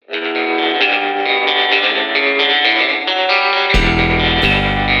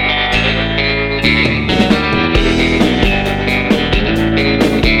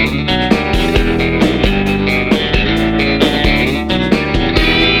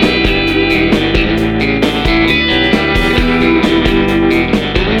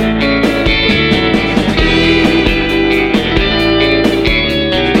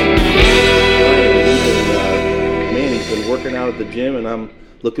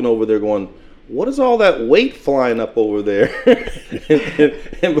looking over there going, what is all that weight flying up over there?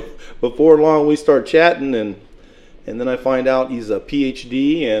 and before long, we start chatting, and then I find out he's a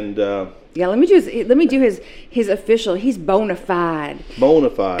PhD, and yeah, let me do his official. He's bona fide. Bona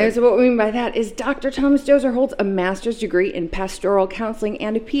fide. And so what we mean by that is Dr. Thomas Dozier holds a master's degree in pastoral counseling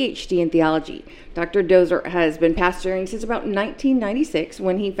and a PhD in theology. Dr. Dozier has been pastoring since about 1996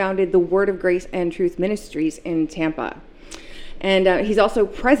 when he founded the Word of Grace and Truth Ministries in Tampa. And he's also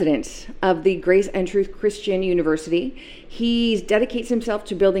president of the Grace and Truth Christian University. He dedicates himself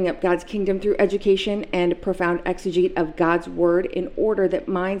to building up God's kingdom through education and profound exegete of God's word in order that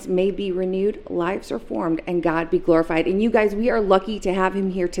minds may be renewed, lives are formed, and God be glorified. And you guys, we are lucky to have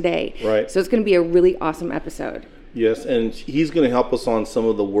him here today. Right. So it's going to be a really awesome episode. Yes, and he's going to help us on some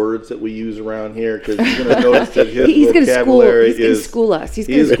of the words that we use around here, because you're going to notice that his vocabulary he's going to school us. He's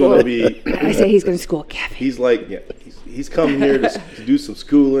going to be. I say he's going to school Kevin. He's like, yeah, he's coming here to do some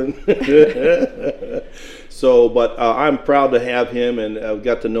schooling. So, but I'm proud to have him, and I've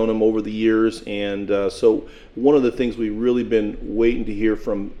got to know him over the years. And so one of the things we've really been waiting to hear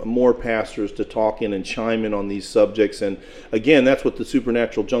from more pastors to talk in and chime in on these subjects. And again, that's what the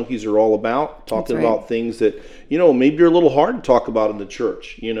Supernatural Junkies are all about, talking about things that, maybe are a little hard to talk about in the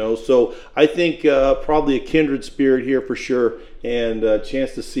church, So I think probably a kindred spirit here for sure, and a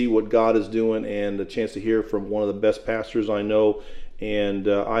chance to see what God is doing, and a chance to hear from one of the best pastors I know. And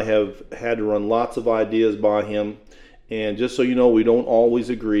I have had to run lots of ideas by him. And just so you know, we don't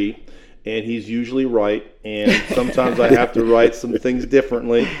always agree. And he's usually right. And sometimes I have to write some things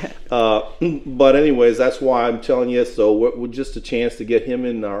differently. But anyways, that's why I'm telling you. So we're just a chance to get him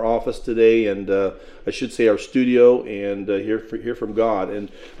in our office today. And I should say our studio, and hear from God.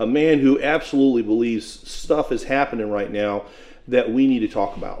 And a man who absolutely believes stuff is happening right now that we need to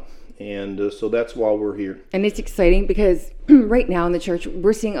talk about. And so that's why we're here. And it's exciting because right now in the church,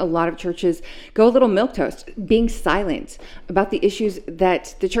 we're seeing a lot of churches go a little milquetoast, being silent about the issues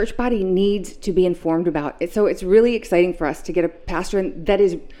that the church body needs to be informed about. So it's really exciting for us to get a pastor that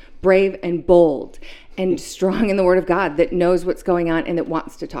is brave and bold and strong in the Word of God, that knows what's going on and that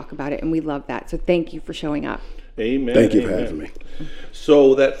wants to talk about it. And we love that. So thank you for showing up. Amen. Thank you for having me.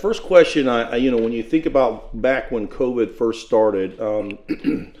 So that first question, I when you think about back when COVID first started,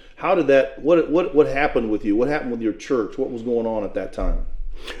 how did that? What happened with you? What happened with your church? What was going on at that time?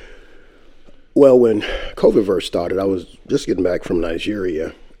 Well, when COVID first started, I was just getting back from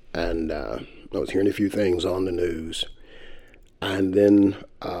Nigeria, and I was hearing a few things on the news. And then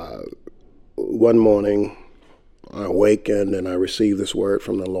one morning, I awakened and I received this word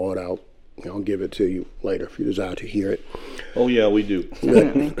from the Lord. I'll give it to you later if you desire to hear it. Oh yeah, we do.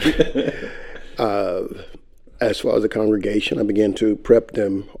 As far as the congregation, I began to prep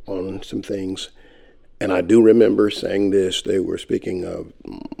them on some things. And I do remember saying this. They were speaking of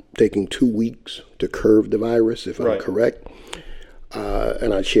taking 2 weeks to curb the virus, if I'm correct.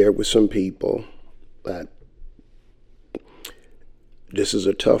 And I shared with some people that this is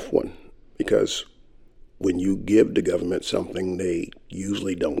a tough one, because when you give the government something, they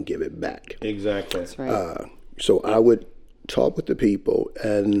usually don't give it back. Exactly. That's right. So I would talk with the people,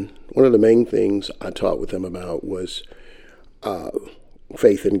 and one of the main things I talked with them about was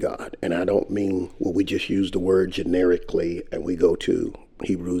faith in God. And I don't mean, we just use the word generically and we go to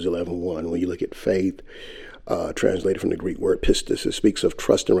Hebrews 11:1. When you look at faith, translated from the Greek word pistis, it speaks of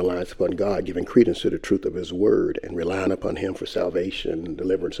trust and reliance upon God, giving credence to the truth of his word and relying upon him for salvation,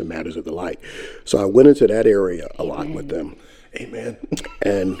 deliverance, and matters of the like. So I went into that area a lot with them. Amen.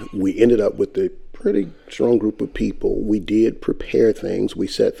 And we ended up with a pretty strong group of people. We did prepare things. We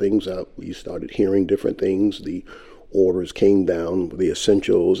set things up. We started hearing different things. The orders came down, the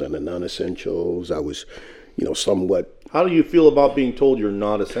essentials and the non-essentials. I was, somewhat... How do you feel about being told you're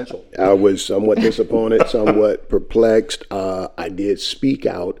not essential? I was somewhat disappointed, somewhat perplexed. I did speak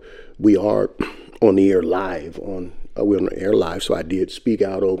out. We are on the air live. We're on the air live, so I did speak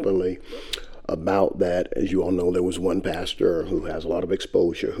out openly about that. As you all know, there was one pastor who has a lot of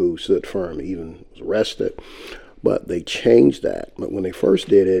exposure who stood firm, even was arrested. But they changed that. But when they first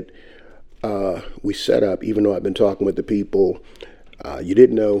did it, we set up, even though I've been talking with the people, you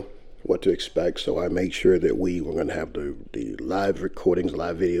didn't know what to expect. So I made sure that we were going to have the live recordings,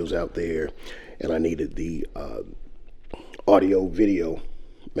 live videos out there. And I needed the audio video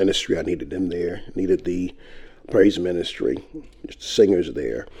ministry. I needed them there. Needed the praise ministry, just singers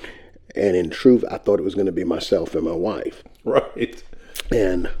there. And in truth, I thought it was going to be myself and my wife. Right.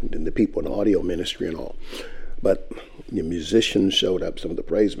 And then the people in the audio ministry and all. But the musicians showed up. Some of the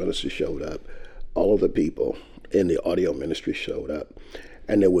praise ministers showed up. All of the people in the audio ministry showed up.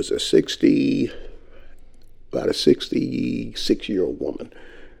 And there was about a 66-year-old woman.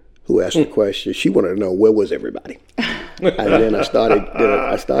 who asked the question. She wanted to know where was everybody. And then I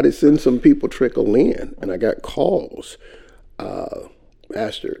started seeing some people trickle in, and I got calls.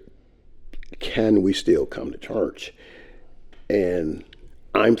 Asked her, can we still come to church? And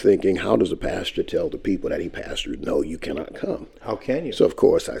I'm thinking, how does a pastor tell the people that he pastors, no, you cannot come? How can you? So, of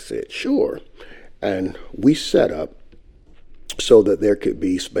course, I said, sure. And we set up so that there could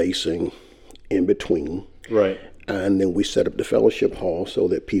be spacing in between. Right. And then we set up the fellowship hall so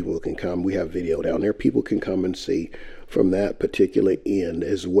that people can come. We have video down there. People can come and see from that particular end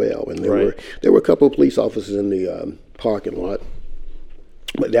as well. And there were a couple of police officers in the parking lot,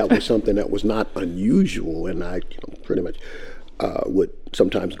 but that was something that was not unusual. And I pretty much would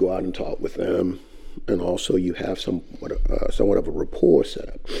sometimes go out and talk with them. And also you have somewhat of a rapport set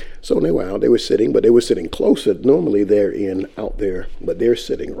up. So they were out, they were sitting, but they were sitting closer. Normally they're out there, but they're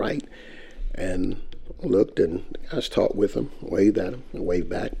sitting right. And I looked, and the guys talked with them, waved at them, and waved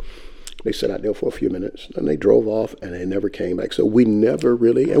back. They sat out there for a few minutes, and they drove off, and they never came back. So we never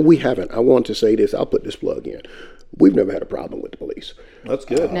really, and we haven't, I want to say this, I'll put this plug in. We've never had a problem with the police. That's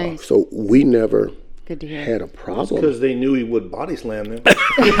good. Nice. So we never Good to hear. had a problem. Because they knew he would body slam them. But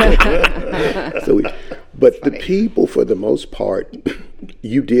the people, for the most part,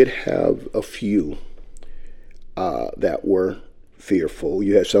 you did have a few that were fearful.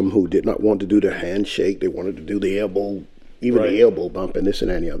 You had some who did not want to do the handshake. They wanted to do the elbow, even the elbow bump and this and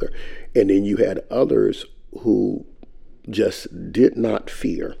that and the other. And then you had others who just did not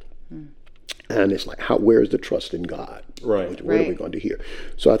fear. And it's like, where's the trust in God? Right. What are we going to hear?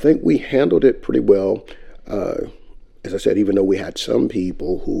 So I think we handled it pretty well. As I said, even though we had some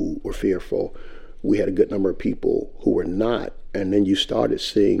people who were fearful, we had a good number of people who were not. And then you started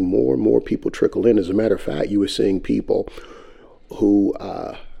seeing more and more people trickle in. As a matter of fact, you were seeing people who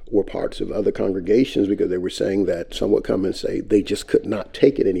were parts of other congregations, because they were saying that some would come and say they just could not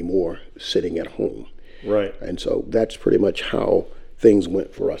take it anymore sitting at home. Right. And so that's pretty much how things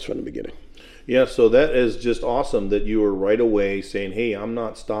went for us from the beginning. Yeah, so that is just awesome that you were right away saying, hey, I'm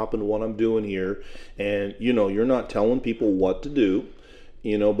not stopping what I'm doing here. And, you're not telling people what to do,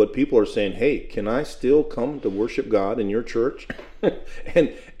 but people are saying, hey, can I still come to worship God in your church?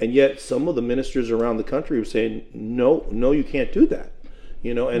 and yet some of the ministers around the country are saying, no, you can't do that.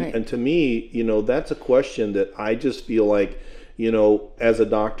 And to me, that's a question that I just feel like, as a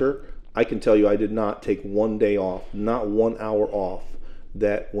doctor, I can tell you I did not take one day off, not 1 hour off.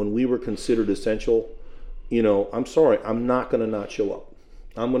 That when we were considered essential, I'm sorry, I'm not going to not show up.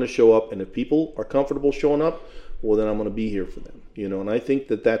 I'm going to show up, and if people are comfortable showing up, well, then I'm going to be here for them. And I think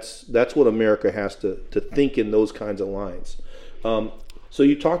that's what America has to think in those kinds of lines. So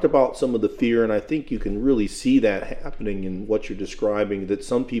you talked about some of the fear, and I think you can really see that happening in what you're describing, that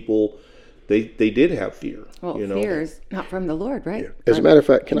some people, they did have fear. Well, fear is not from the Lord, right? Yeah. As a matter of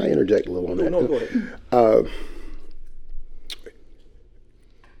fact, can I interject a little on that? No, go ahead.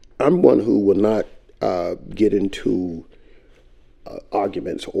 I'm one who will not get into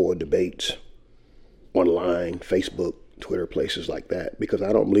arguments or debates online, Facebook, Twitter, places like that, because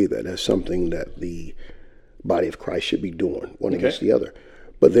I don't believe that that's something that the body of Christ should be doing, one against the other.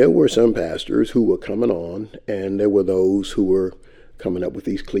 But there were some pastors who were coming on, and there were those who were coming up with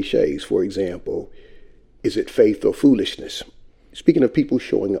these cliches. For example, is it faith or foolishness? Speaking of people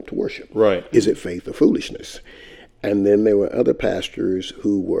showing up to worship. Right. Is it faith or foolishness? And then there were other pastors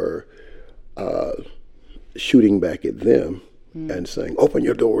who were shooting back at them and saying, open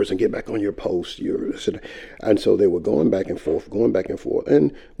your doors and get back on your post. And so they were going back and forth.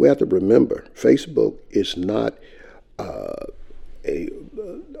 And we have to remember, Facebook is not a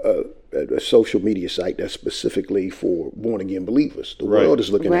social media site that's specifically for born-again believers. The world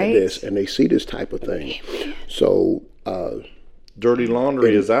is looking at this, and they see this type of thing. So dirty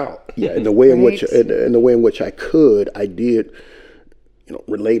laundry is out. Yeah, in the way in which I did,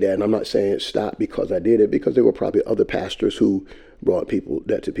 relay that. And I'm not saying stop because I did it, because there were probably other pastors who brought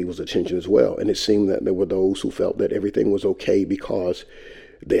that to people's attention as well. And it seemed that there were those who felt that everything was okay because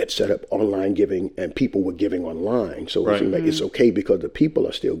they had set up online giving and people were giving online. So it seemed like it's okay because the people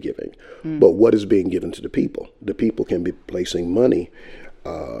are still giving. But what is being given to the people? The people can be placing money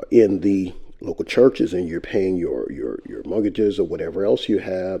in the local churches, and you're paying your mortgages or whatever else you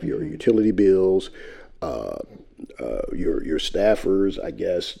have, your utility bills, your staffers, I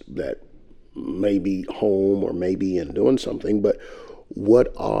guess, that may be home or maybe in doing something. But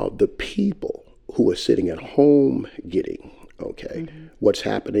what are the people who are sitting at home getting? Okay, what's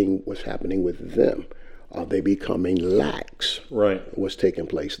happening with them? Are they becoming lax? Right. What's taking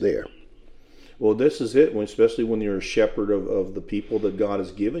place there? Well, this is it, especially when you're a shepherd of the people that God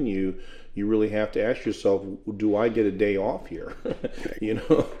has given you. you really have to ask yourself, do I get a day off here?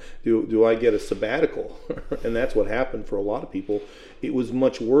 Do I get a sabbatical? And that's what happened for a lot of people. It was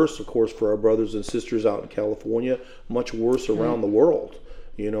much worse, of course, for our brothers and sisters out in California, much worse around the world.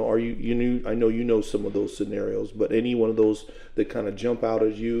 I know you know some of those scenarios, but any one of those that kind of jump out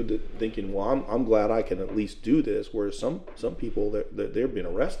at you, that thinking, well, I'm glad I can at least do this, whereas some people they're being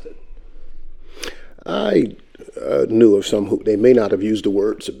arrested. I knew of some who, they may not have used the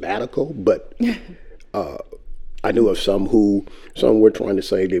word sabbatical, but I knew of some were trying to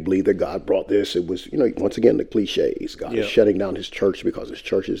say they believe that God brought this. It was, once again, the cliches. God is shutting down his church because his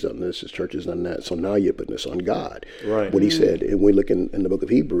church has done this, his church has done that. So now you're putting this on God. Right. What he said, and we look in the book of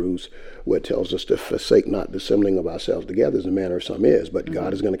Hebrews, where it tells us to forsake not the assembling of ourselves together as the manner of some is. But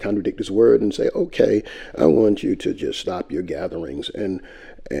God is going to contradict his word and say, okay, I want you to just stop your gatherings. And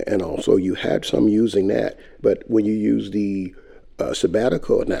also you had some using that. But when you use the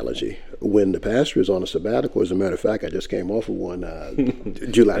sabbatical analogy, when the pastor is on a sabbatical, as a matter of fact, I just came off of one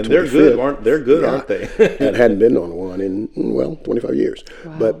July 25th. And they're good, aren't they? And hadn't been on one in 25 years.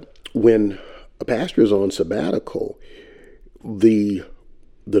 Wow. But when a pastor is on sabbatical, the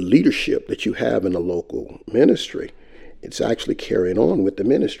leadership that you have in a local ministry, it's actually carrying on with the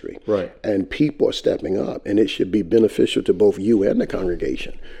ministry. Right. And people are stepping up, and it should be beneficial to both you and the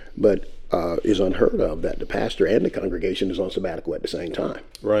congregation. But is unheard of that the pastor and the congregation is on sabbatical at the same time.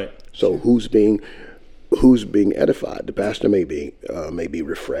 Right. So who's being edified? The pastor may be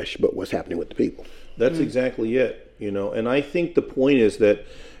refreshed, but what's happening with the people? That's exactly it. And I think the point is that,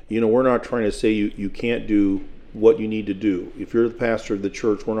 we're not trying to say you can't do what you need to do. If you're the pastor of the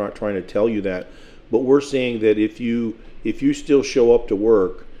church, we're not trying to tell you that, but we're saying that if you still show up to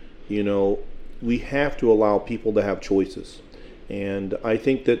work, we have to allow people to have choices. And I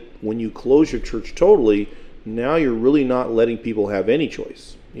think that when you close your church totally, now you're really not letting people have any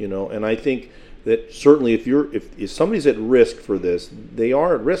choice, And I think that certainly if somebody's at risk for this, they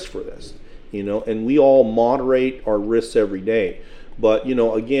are at risk for this, And we all moderate our risks every day. But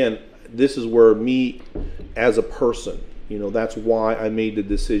again, this is where me as a person, that's why I made the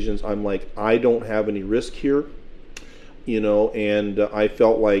decisions. I'm like, I don't have any risk here, And I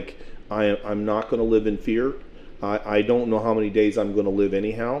felt like I'm not going to live in fear. I don't know how many days I'm going to live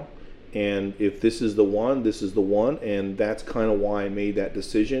anyhow, and if this is the one, this is the one, and that's kind of why I made that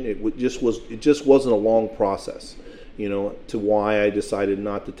decision. It just wasn't a long process, to why I decided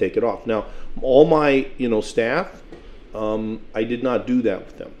not to take it off. Now, all my staff, I did not do that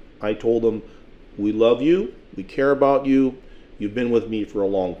with them. I told them, we love you, we care about you, you've been with me for a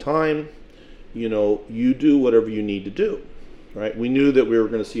long time, you do whatever you need to do. Right, we knew that we were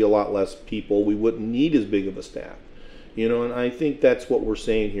going to see a lot less people. We wouldn't need as big of a staff, And I think that's what we're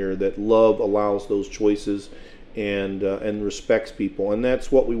saying here. That love allows those choices, and respects people, and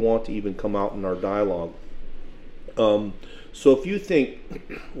that's what we want to even come out in our dialogue. So, if you think,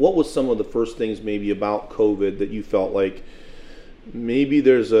 what was some of the first things maybe about COVID that you felt like maybe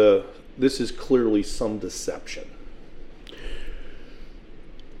this is clearly some deception?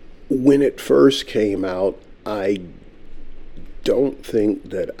 When it first came out, I don't think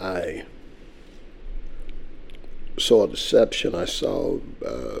that I saw deception. I saw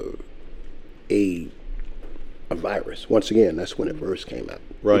a virus. Once again, that's when it first came out.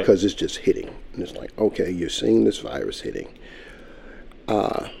 Right. Because it's just hitting. And it's like, okay, you're seeing this virus hitting.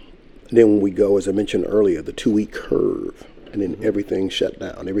 Then when we go, as I mentioned earlier, the 2-week curve, and then everything's shut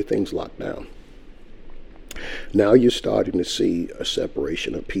down, everything's locked down. Now you're starting to see a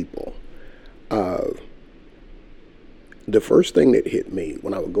separation of people. The first thing that hit me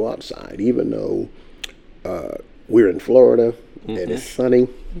when I would go outside, even though we're in Florida and it's sunny,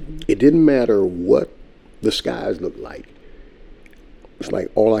 it didn't matter what the skies looked like. It's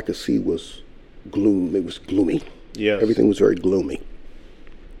like all I could see was gloom. It was gloomy. Yes. Everything was very gloomy.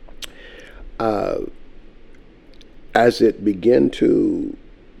 As it began to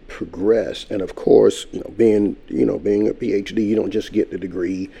progress, and of course, being a PhD, you don't just get the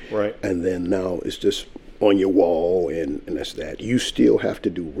degree, right? And then now it's just on your wall, and that's that. You still have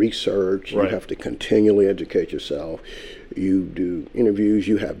to do research. Right. You have to continually educate yourself. You do interviews.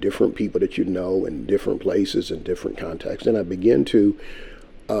 You have different people that you know in different places and different contexts. And I begin to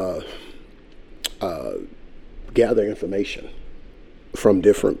gather information from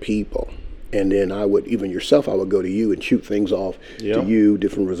different people. And then I would go to you and shoot things off to you,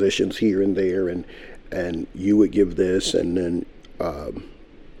 different positions here and there, and you would give this, and then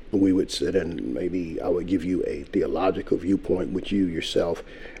we would sit and maybe I would give you a theological viewpoint, which you yourself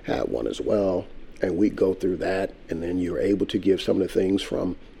had one as well, and we'd go through that, and then you're able to give some of the things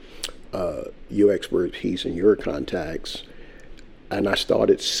from your expertise and your contacts, And I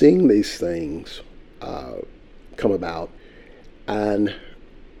started seeing these things come about, and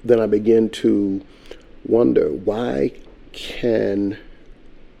then I began to wonder, why can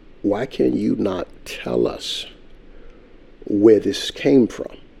you not tell us where this came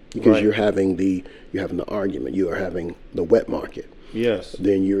from? Because Right. you're having the argument, you are having the wet market. Yes.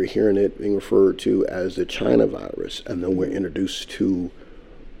 Then you're hearing it being referred to as the China virus, and then we're introduced to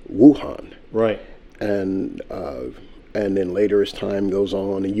Wuhan, Right. and then later as time goes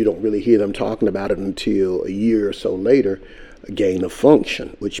on, and you don't really hear them talking about it until a year or so later, gain of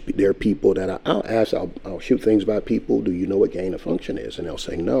function, which there are people that I'll shoot things by people, do you know what gain of function is? And they'll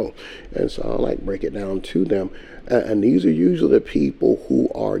say no. And so I'll break it down to them. And these are usually the people who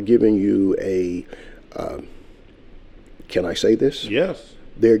are giving you a, can I say this? Yes.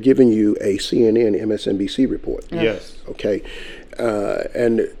 They're giving you a CNN, MSNBC report. Yes. Okay.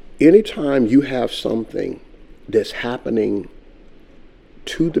 And anytime you have something that's happening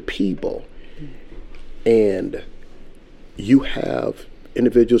to the people, and you have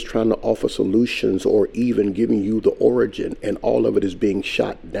individuals trying to offer solutions or even giving you the origin, and all of it is being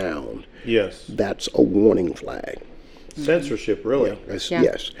shot down, Yes. that's a warning flag. Censorship, really. Yeah.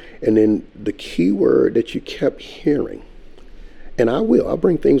 Yes. And then the key word that you kept hearing, and I'll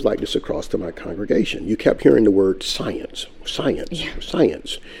bring things like this across to my congregation. You kept hearing the word science.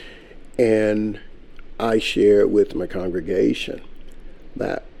 And I share with my congregation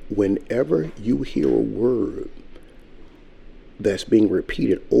that whenever you hear a word that's being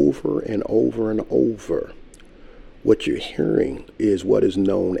repeated over and over and over, what you're hearing is what is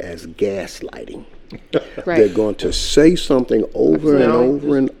known as gaslighting. Right. They're going to say something over and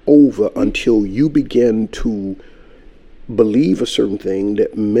over and over until you begin to believe a certain thing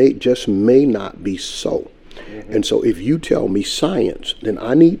that may not be so. And so if you tell me science, then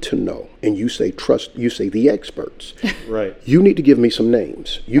I need to know. And you say the experts. Right. You need to give me some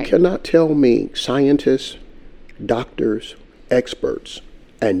names. You cannot tell me scientists, doctors, experts,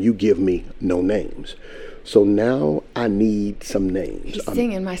 and you give me no names. So now I need some names. He's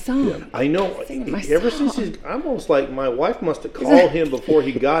singing my song. I know. Singing my Ever song. since he's almost like my wife must have called him before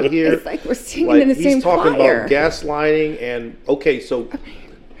he got here. It's like we're singing in the same he's talking choir. about gaslighting, and so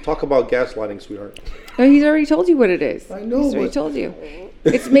talk about gaslighting, sweetheart. No, he's already told you what it is. I know, He's already but- told you.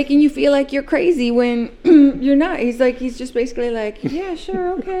 It's making you feel like you're crazy when you're not. He's just basically like, yeah,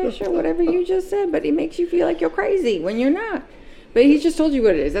 sure, okay, sure, whatever you just said, but it makes you feel like you're crazy when you're not. But he's just told you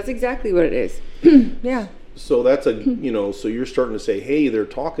what it is. That's exactly what it is. Yeah. So that's so you're starting to say, hey, they're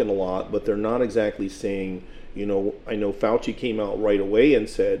talking a lot, but they're not exactly saying, I know Fauci came out right away and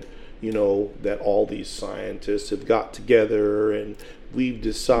said, that all these scientists have got together and we've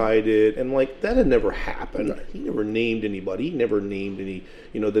decided, and that had never happened. He never named anybody. He never named any,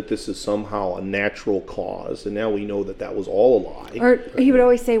 that this is somehow a natural cause. And now we know that was all a lie. Or he would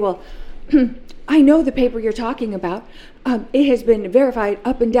always say, well, I know the paper you're talking about. It has been verified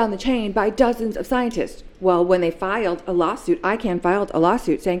up and down the chain by dozens of scientists. Well, when they filed a lawsuit, ICANN filed a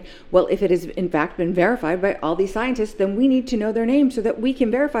lawsuit saying, well, if it has in fact been verified by all these scientists, then we need to know their names so that we can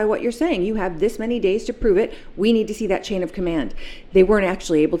verify what you're saying. You have this many days to prove it. We need to see that chain of command. They weren't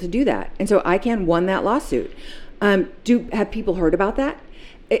actually able to do that. And so ICANN won that lawsuit. Have people heard about that?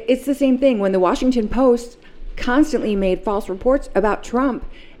 It's the same thing. When the Washington Post constantly made false reports about Trump,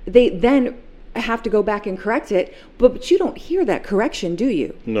 they then have to go back and correct it, but you don't hear that correction, do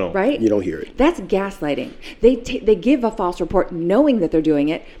you? No. Right? You don't hear it. That's gaslighting. They give a false report knowing that they're doing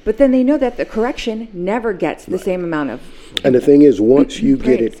it, but then they know that the correction never gets the same amount of. And the thing is, once you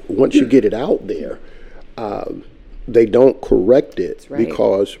get praise. it out there, they don't correct it. That's right.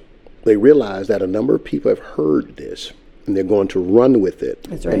 Because they realize that a number of people have heard this, and they're going to run with it.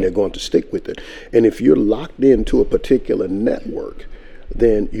 That's right. And they're going to stick with it. And if you're locked into a particular network,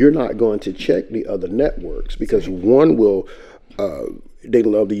 then you're not going to check the other networks, because one will, they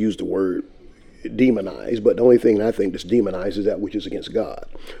love to use the word demonize, but the only thing I think that's demonized is that which is against God.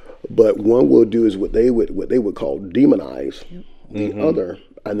 But one will do is what they would call demonize the other,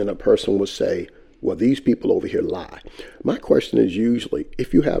 and then a person will say, well, these people over here lie. My question is usually,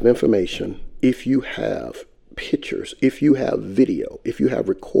 if you have information, if you have pictures, if you have video, if you have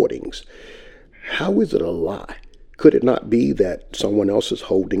recordings, how is it a lie? Could it not be that someone else is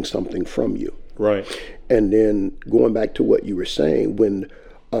holding something from you? Right. And then going back to what you were saying, when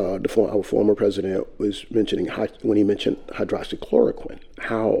our former president was mentioning, when he mentioned hydroxychloroquine,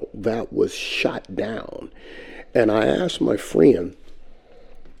 how that was shot down. And I asked my friend,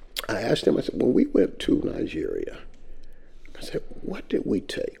 I said, when we went to Nigeria, I said, what did we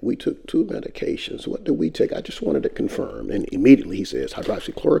take? We took 2 medications. What did we take? I just wanted to confirm. And immediately he says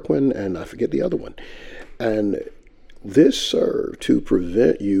hydroxychloroquine, and I forget the other one. And this served to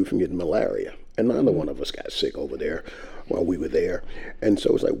prevent you from getting malaria. And neither one of us got sick over there while we were there. And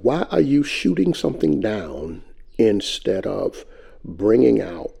so it's like, why are you shooting something down instead of bringing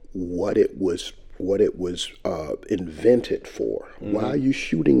out what it was invented for? Why are you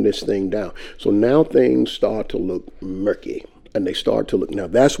shooting this thing down? So now things start to look murky, and they start to look, now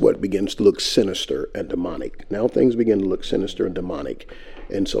that's what begins to look sinister and demonic. Now things begin to look sinister and demonic.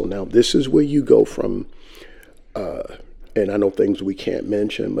 And so now this is where you go from, and I know things we can't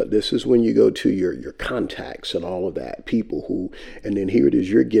mention, but this is when you go to your contacts and all of that, people who, and then here it is,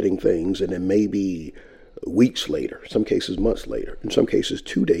 you're getting things, and then maybe weeks later, some cases months later, in some cases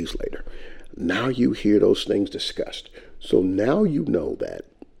 2 days later, now you hear those things discussed. So now you know that,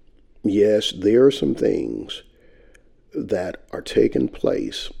 yes, there are some things that are taking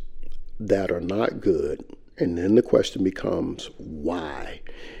place that are not good. And then the question becomes, why?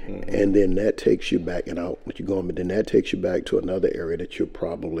 And then that takes you back, and I'll let you go on, but then that takes you back to another area that you'll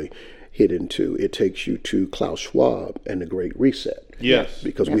probably hit into. It takes you to Klaus Schwab and the Great Reset. Yes.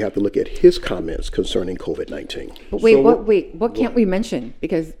 Because we have to look at his comments concerning COVID-19. But what can't we mention?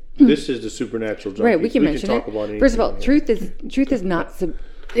 Because this is the supernatural junkies. Right, we can mention talk it. About First of all, truth is not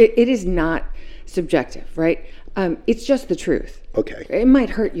it is not subjective, right? It's just the truth. Okay. It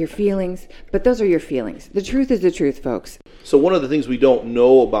might hurt your feelings, but those are your feelings. The truth is the truth, folks. So one of the things we don't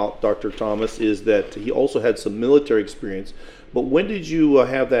know about Dr. Thomas is that he also had some military experience. But when did you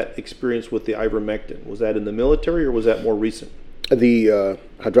have that experience with the ivermectin? Was that in the military, or was that more recent? The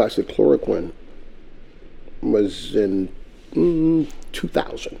hydroxychloroquine was in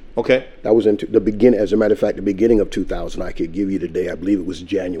 2000. Okay. That was into the beginning. As a matter of fact, the beginning of 2000. I could give you the day. I believe it was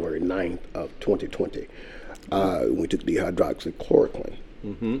January 9th of 2020. We took the hydroxychloroquine.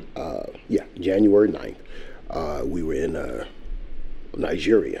 January 9th. We were in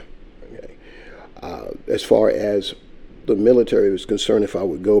Nigeria. Okay. As far as the military was concerned, if I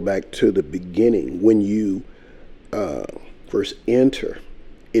would go back to the beginning, when you first enter,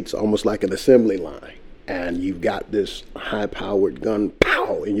 it's almost like an assembly line. And you've got this high-powered gun,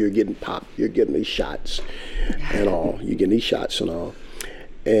 pow, and you're getting popped. You're getting these shots and all. You're getting these shots and all.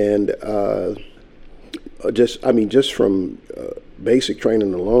 And just from basic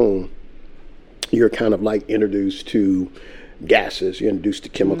training alone, you're kind of like introduced to gases. You're introduced to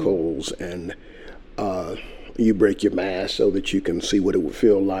chemicals, and you break your mask so that you can see what it would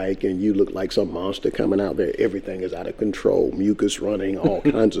feel like, and you look like some monster coming out there. Everything is out of control, mucus running, all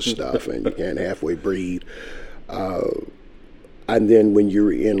kinds of stuff, and you can't halfway breathe. And then when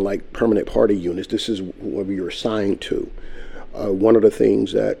you're in like permanent party units, this is what you're assigned to. One of the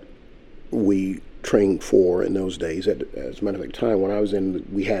things that we trained for in those days, as a matter of fact, time when I was in,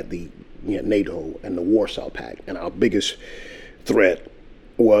 we had NATO and the Warsaw Pact, and our biggest threat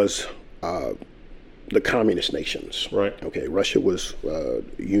was the communist nations. Right. Okay. Russia was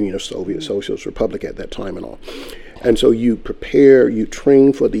Union of Soviet Socialist Republic at that time and all. And so you prepare, you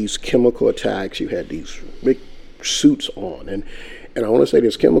train for these chemical attacks. You had these big suits on. And I want to say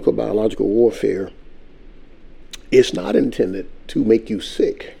this chemical biological warfare, it's not intended to make you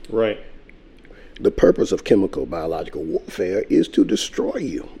sick. Right. The purpose of chemical biological warfare is to destroy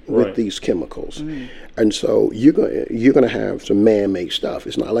you with these chemicals. And so you're going to have some man-made stuff.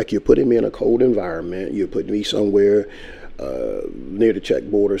 It's not like you're putting me in a cold environment. You're putting me somewhere near the Czech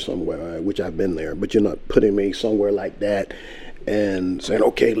border somewhere, which I've been there, but you're not putting me somewhere like that and saying,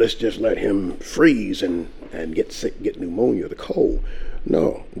 okay, let's just let him freeze and get sick, get pneumonia, the cold.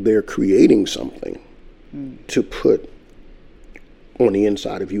 No, they're creating something to put on the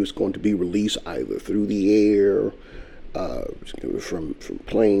inside of you. Is going to be released either through the air, from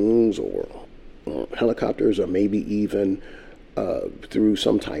planes or helicopters, or maybe even through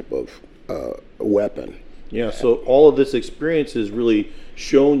some type of weapon. Yeah, so all of this experience has really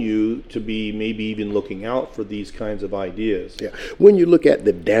shown you to be maybe even looking out for these kinds of ideas. Yeah, when you look at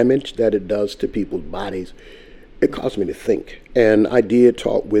the damage that it does to people's bodies, it caused me to think. And I did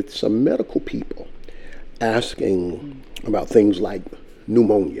talk with some medical people asking about things like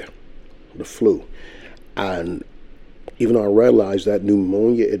pneumonia, the flu. And even though I realized that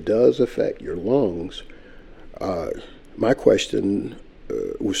pneumonia, it does affect your lungs, my question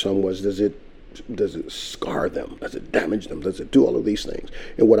with some was, does it scar them? Does it damage them? Does it do all of these things?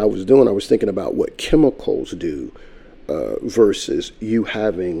 And what I was doing, I was thinking about what chemicals do versus you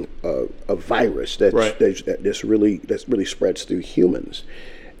having a virus that's really spreads through humans.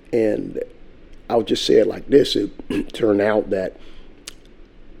 And I'll just say it like this: it turned out that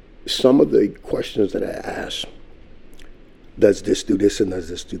some of the questions that I asked, does this do this and does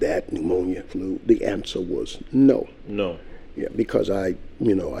this do that, pneumonia, flu, the answer was no. No. Yeah, because I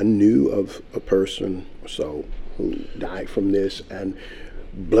knew of a person or so who died from this, and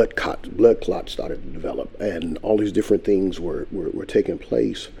blood clots started to develop, and all these different things were taking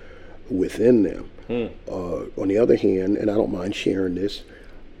place within them. On the other hand, and I don't mind sharing this,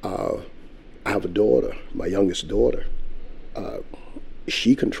 I have a daughter, my youngest daughter.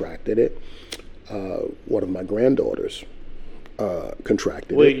 She contracted it. One of my granddaughters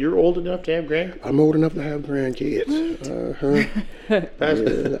contracted it. Wait, you're old enough to have grandkids? I'm old enough to have grandkids.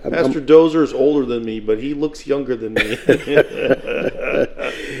 Pastor Dozier is older than me, but he looks younger than me.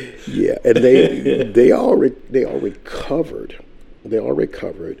 Yeah, and they all recovered. They all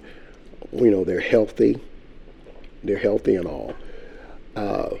recovered. They're healthy. They're healthy and all.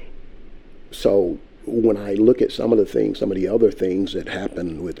 So when I look at some of the other things that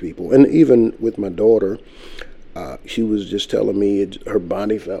happen with people, and even with my daughter, she was just telling me her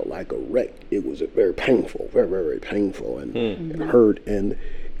body felt like a wreck. It was very painful, very, very painful, and it hurt, and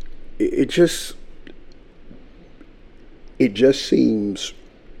it just seems,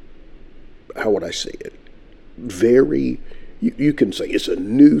 how would I say it, very, you can say it's a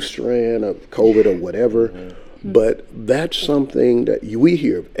new strand of COVID or whatever, but that's something that we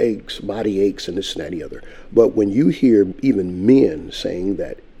hear of aches, body aches, and this and that and the other. But when you hear even men saying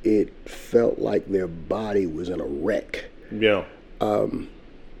that it felt like their body was in a wreck. Yeah. And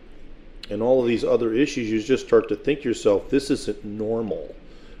all of these other issues, you just start to think to yourself, this isn't normal.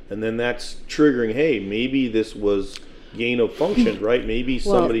 And then that's triggering, hey, maybe this was gain of function, right? Maybe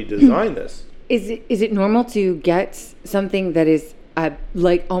somebody designed this. Is it normal to get something that is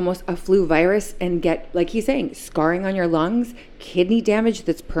like almost a flu virus and get, like he's saying, scarring on your lungs, kidney damage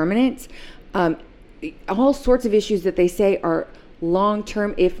that's permanent, all sorts of issues that they say are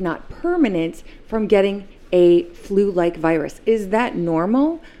long-term, if not permanent, from getting a flu-like virus? Is that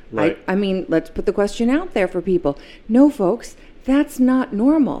normal? Right. I mean, let's put the question out there for people. No, folks, that's not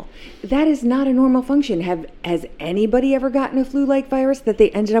normal. That is not a normal function. Has anybody ever gotten a flu-like virus that they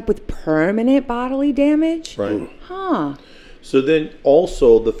ended up with permanent bodily damage? Right. Huh. So then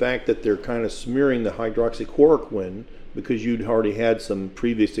also the fact that they're kind of smearing the hydroxychloroquine because you'd already had some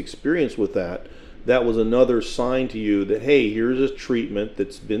previous experience with that, that was another sign to you that, hey, here's a treatment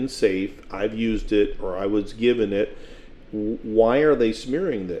that's been safe. I've used it, or I was given it. Why are they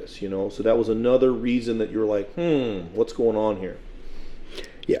smearing this? So that was another reason that you're like, what's going on here?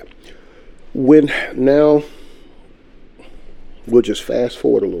 Yeah. Now we'll just fast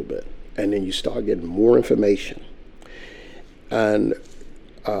forward a little bit, and then you start getting more information. And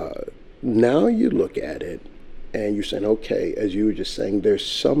now you look at it, and you're saying, okay, as you were just saying, there's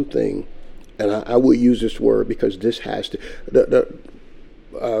something, and I will use this word because this has to,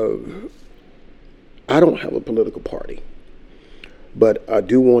 I don't have a political party, but I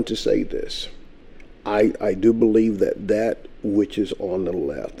do want to say this. I do believe that which is on the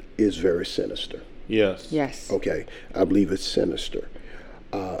left is very sinister. Yes. Yes. Okay, I believe it's sinister.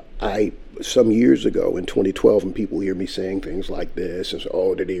 Some years ago in 2012, and people hear me saying things like this, and say,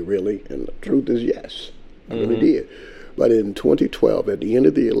 oh, did he really? And the truth is, yes, I really did. But in 2012, at the end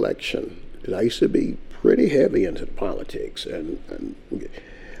of the election, I used to be pretty heavy into politics, and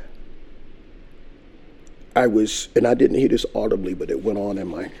I didn't hear this audibly, but it went on in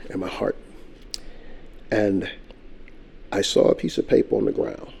my heart. And I saw a piece of paper on the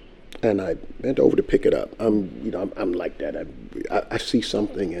ground, and I bent over to pick it up. I'm like that. I see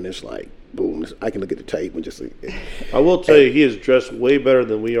something, and it's like, boom, I can look at the tape and just. I will tell you, he is dressed way better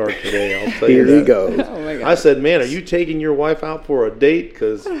than we are today. I'll tell you that. Here he goes. Oh my God. I said, man, are you taking your wife out for a date?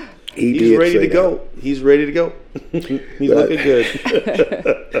 Because he's ready to go. He's ready to go. He's looking good.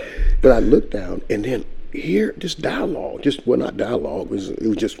 But I looked down, and then here, this dialogue, not dialogue, it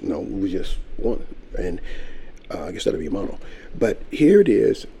was just one. And I guess that'd be mono. But here it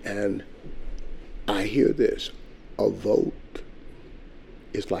is, and I hear this: a vote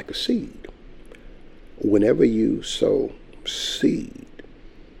is like a seed. Whenever you sow seed,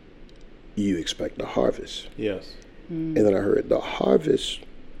 you expect a harvest. Yes. And then I heard the harvest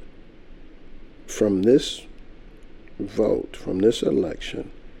from this vote, from this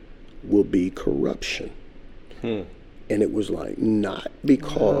election, will be corruption. And it was like, not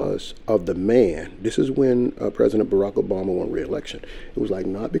because of the man. This is when President Barack Obama won re-election. It was like,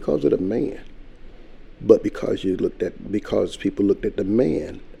 not because of the man, but because people looked at the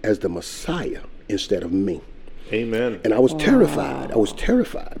man as the Messiah instead of me. Amen. And I was terrified. I was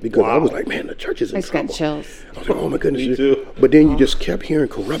terrified because I was like, man, the church is in trouble. I got chills. I was like, oh my goodness. Me too. But then you just kept hearing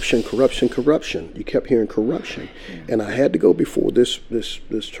corruption. You kept hearing corruption. And I had to go before this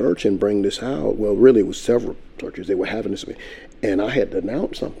church and bring this out. Well, really, it was several churches. They were having this. And I had to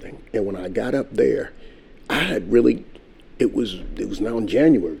announce something. And when I got up there, I had really it was now in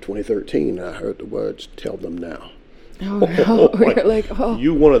January 2013. I heard the words, "Tell them now." Oh no! You're like, oh.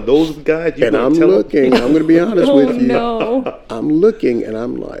 You one of those guys? And I'm looking. I'm going to be honest with you. No. I'm looking, and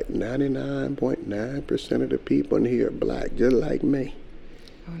I'm like, 99.9% of the people in here are black, just like me.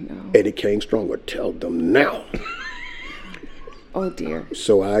 Oh no! And it came stronger. Tell them now. Oh dear.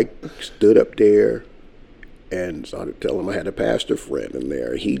 So I stood up there and started telling him I had a pastor friend in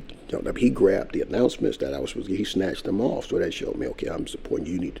there. He grabbed the announcements that I was supposed to get. He snatched them off. So that showed me, okay, I'm supporting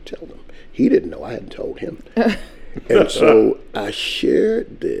you. You need to tell them. He didn't know. I hadn't told him. And so I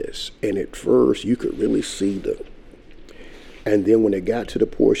shared this, and at first you could really see and then when it got to the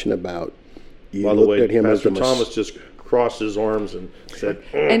portion about, you By the looked way, at him Pastor as Thomas just crossed his arms and said,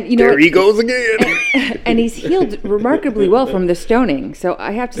 And you know there what? he goes again. And he's healed remarkably well from the stoning. So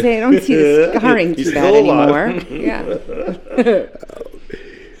I have to say, I don't see the scarring He's too bad still alive. anymore. Yeah.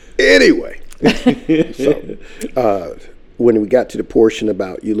 Anyway, so when we got to the portion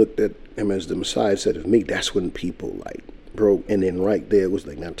about you looked at him as the Messiah, said of me, that's when people like broke. And then right there it was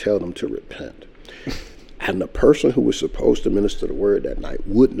like, now tell them to repent. And the person who was supposed to minister the word that night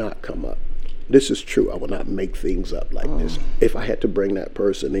would not come up. This is true. I will not make things up like this. If I had to bring that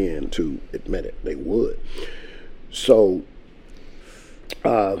person in to admit it, they would. So,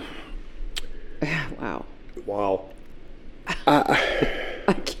 Wow. wow.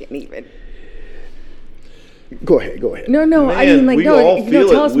 I can't even. Go ahead. No, Man, I mean, like, we no, all feel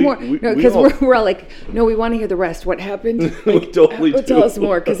tell it. us more. We No, because all- we're all like, no, we want to hear the rest. What happened? We Like, totally do. Tell us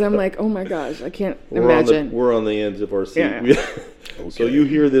more, because I'm like, oh my gosh, I can't imagine. We're on the ends of our seat. Yeah. So you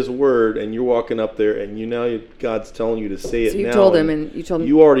hear this word, and you're walking up there, and God's telling you to say it So you now. told him, and you told him.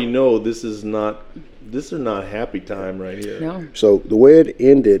 You already know this is not happy time right here. No. So the way it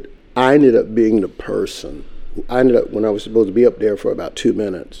ended, I ended up being the person. When I was supposed to be up there for about 2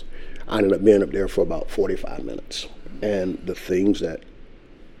 minutes, I ended up being up there for about 45 minutes. And the things that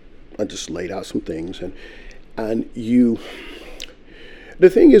I just laid out some things, and the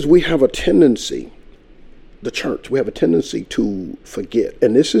thing is, we have a tendency, the church, we have a tendency to forget,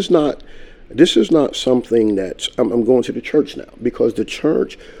 and this is not something that's, I'm going to the church now, because the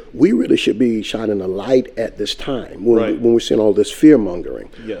church, we really should be shining a light at this time when we're seeing all this fear mongering.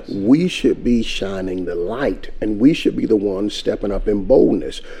 Yes. We should be shining the light, and we should be the ones stepping up in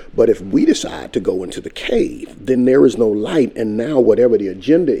boldness. But if we decide to go into the cave, then there is no light, and now whatever the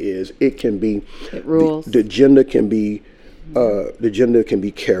agenda is, it can be, It rules. the agenda can be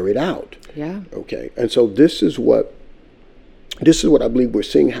carried out. Yeah. Okay, and so this is what I believe we're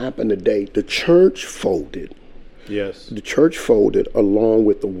seeing happen today. The church folded. Yes. The church folded along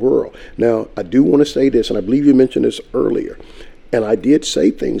with the world. Now, I do want to say this, and I believe you mentioned this earlier, and I did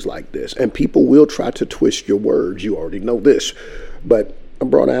say things like this, and people will try to twist your words. You already know this, but I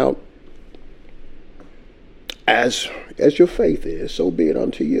brought out, as your faith is, so be it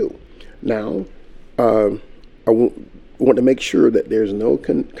unto you. Now, I want to make sure that there's no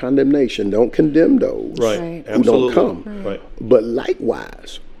condemnation. Don't condemn those Right. who don't come. Right. But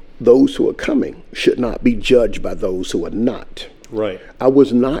likewise, those who are coming should not be judged by those who are not. Right. I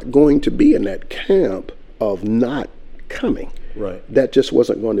was not going to be in that camp of not coming. Right. That just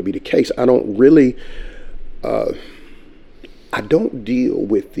wasn't going to be the case. I don't really, I don't deal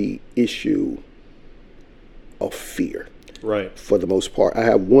with the issue of fear. Right. For the most part. I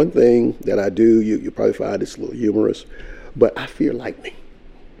have one thing that I do, you probably find this a little humorous, but I fear lightning.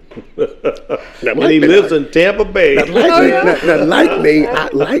 And he lives in Tampa Bay.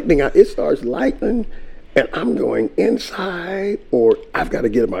 Lightning, it starts lightning, and I'm going inside, or I've got to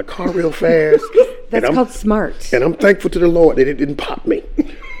get in my car real fast. That's called smart. And I'm thankful to the Lord that it didn't pop me.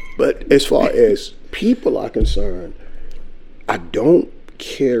 But as far as people are concerned, I don't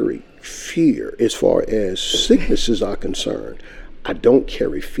carry fear. As far as sicknesses are concerned, I don't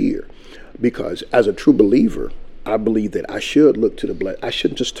carry fear, because as a true believer, I believe that I should look to I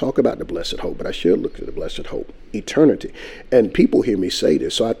shouldn't just talk about the blessed hope, but I should look to the blessed hope, eternity. And people hear me say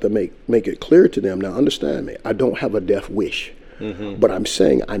this, so I have to make it clear to them. Now, understand me, I don't have a death wish. Mm-hmm. But I'm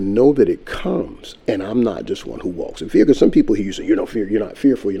saying I know that it comes, and I'm not just one who walks in fear. Because some people hear you say, you're not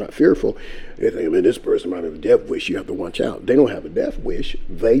fearful. They think, man, this person might have a death wish. You have to watch out. They don't have a death wish.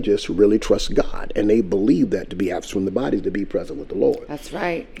 They just really trust God, and they believe that to be absent from the body, to be present with the Lord. That's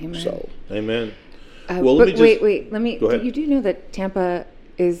right. Amen. So, Amen. Well, wait. Let me. Go ahead. You do know that Tampa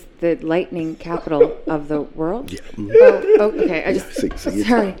is the lightning capital of the world? yeah. Oh, okay. I just See,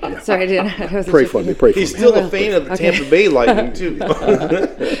 sorry, I didn't. I wasn't Pray sure. for me. Pray for me. He's still a fan of the Okay. Tampa Bay Lightning, too.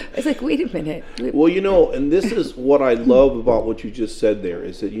 It's like, wait a minute. Well, and this is what I love about what you just said there,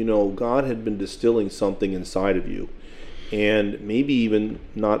 is that, God had been distilling something inside of you. and maybe even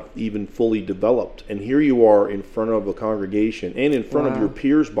not even fully developed. And here you are in front of a congregation and in front of your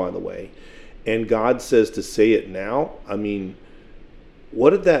peers, by the way, and God says to say it now. I mean,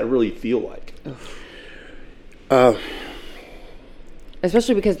 what did that really feel like?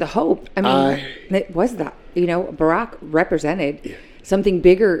 Especially because the hope, I mean, it was that, Barack represented something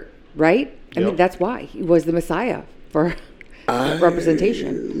bigger, right? I mean, that's why he was the Messiah for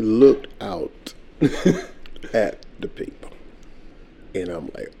representation. Looked out at the people, and I'm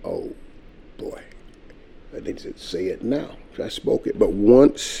like, oh boy. And they said, say it now. I spoke it. But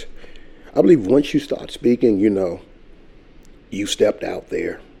I believe once you start speaking, you stepped out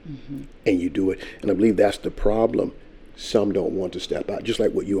there and you do it. And I believe that's the problem. Some don't want to step out, just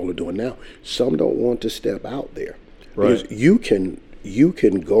like what you all are doing now. Some don't want to step out there. Right. Because you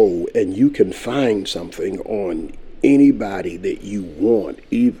can go and you can find something on anybody that you want.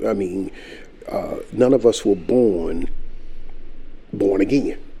 None of us were born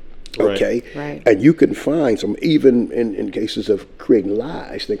again. Okay? Right. And you can find some, even in cases of creating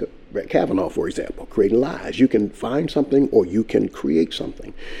lies. Think of Brett Kavanaugh, for example, creating lies. You can find something or you can create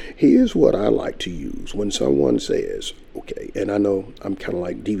something. Here's what I like to use when someone says, okay, and I know I'm kind of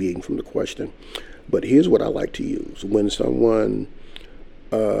like deviating from the question, but here's what I like to use. When someone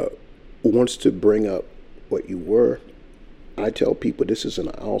wants to bring up what you were, I tell people this is an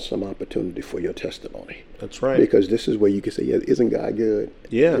awesome opportunity for your testimony. That's right. Because this is where you can say, yeah, isn't God good?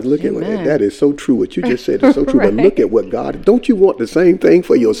 Yeah. Look at Amen. that is so true. What you just said is so true. Right. But look at what God, don't you want the same thing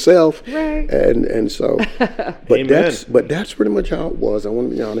for yourself? Right. And so, but Amen. that's pretty much how it was. I want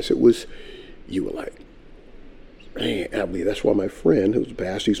to be honest. It was, you were like, man, I believe that's why my friend, who's a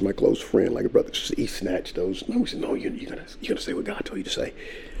pastor, he's my close friend, like a brother, he snatched those. No, he said, no, you're gonna say what God told you to say.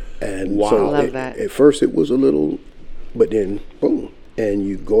 And Wow. so I love that. At first it was a little, but then boom, and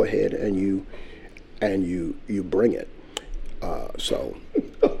you go ahead and you bring it. So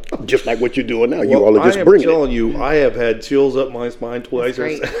just like what you're doing now, you all are just bringing it. I'm telling you, I have had chills up my spine twice.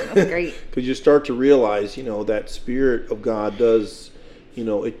 That's great. That's great. Because you start to realize, that Spirit of God does,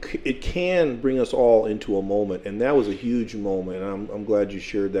 it can bring us all into a moment, and that was a huge moment. And I'm glad you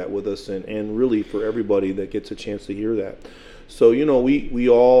shared that with us, and really for everybody that gets a chance to hear that. So we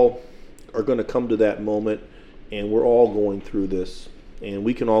all are going to come to that moment, and we're all going through this, and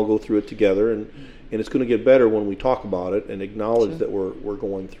we can all go through it together, and it's going to get better when we talk about it and acknowledge that we're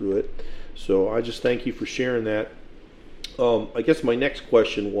going through it. So I just thank you for sharing that. I guess my next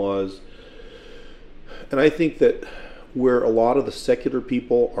question was, and I think that where a lot of the secular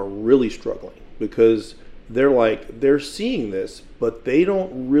people are really struggling, because they're seeing this, but they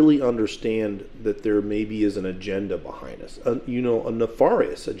don't really understand that there maybe is an agenda behind us, a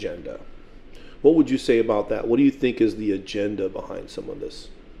nefarious agenda. What would you say about that? What do you think is the agenda behind some of this?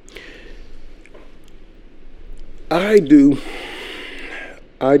 I do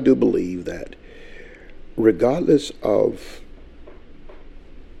believe that regardless of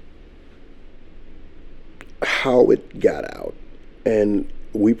how it got out, and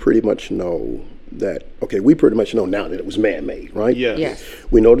we pretty much know that, we pretty much know now that it was man-made, right? Yes.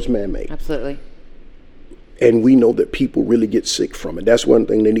 We know it's man-made. Absolutely. And we know that people really get sick from it. That's one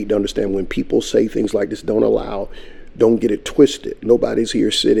thing they need to understand. When people say things like this, don't get it twisted. Nobody's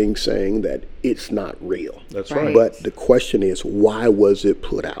here sitting saying that it's not real. That's right. But the question is, why was it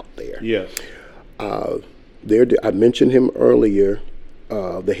put out there? Yes. I mentioned him earlier,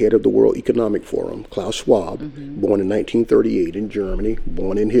 the head of the World Economic Forum, Klaus Schwab, born in 1938 in Germany,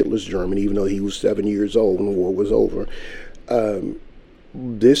 born in Hitler's Germany, even though he was 7 years old when the war was over.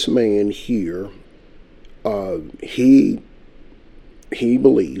 This man here, he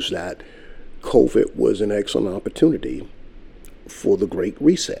believes that COVID was an excellent opportunity for the Great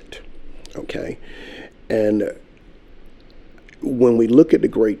Reset, okay? And when we look at the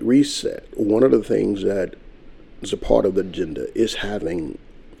Great Reset, one of the things that is a part of the agenda is having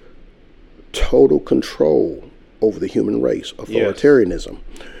total control over the human race, authoritarianism.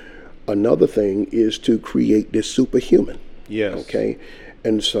 Yes. Another thing is to create this superhuman, okay?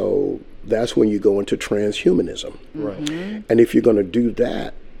 And so that's when you go into transhumanism. Right. Mm-hmm. And if you're going to do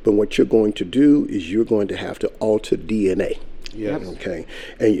that, then what you're going to do is you're going to have to alter DNA. Yes. Okay.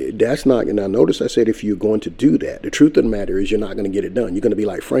 And that's not, and now notice I said if you're going to do that, the truth of the matter is you're not going to get it done. You're going to be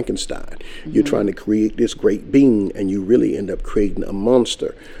like Frankenstein. Mm-hmm. You're trying to create this great being and you really end up creating a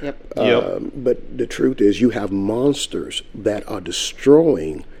monster. Yep. But the truth is you have monsters that are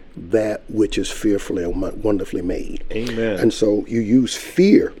destroying that which is fearfully and wonderfully made. Amen. And so you use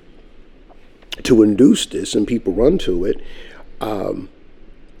fear to induce this and people run to it.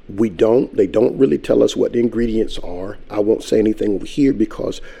 They don't really tell us what the ingredients are. I won't say anything over here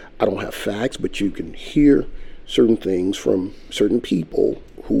because I don't have facts, but you can hear certain things from certain people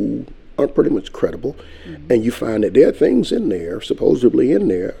who are pretty much credible, and you find that there are things in there, supposedly in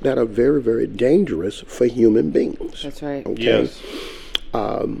there, that are very, very dangerous for human beings. That's right. Okay? Yes.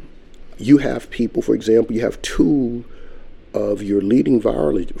 You have people, for example, you have two of your leading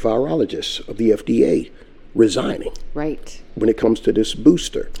virologists of the FDA resigning. Right. When it comes to this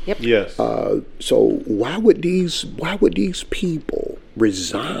booster. Yep. Yes. So why would these people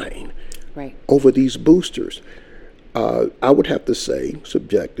resign Right. over these boosters? I would have to say,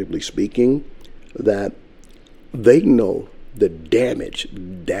 subjectively speaking, that they know the damage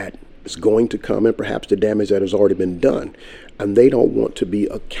that is going to come, and perhaps the damage that has already been done, and they don't want to be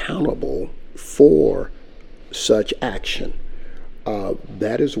accountable for such action.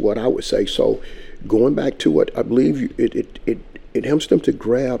 That is what I would say. So, going back to what I believe, it helps them to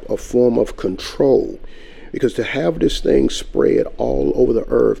grab a form of control, because to have this thing spread all over the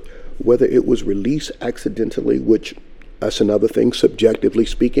earth, whether it was released accidentally, which that's another thing, subjectively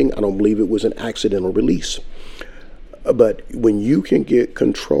speaking, I don't believe it was an accidental release. But when you can get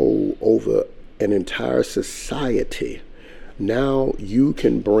control over an entire society, now you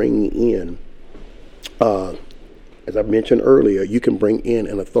can bring in, as I mentioned earlier, you can bring in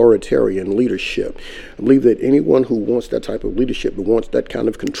an authoritarian leadership. I believe that anyone who wants that type of leadership, who wants that kind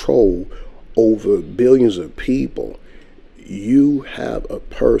of control over billions of people, you have a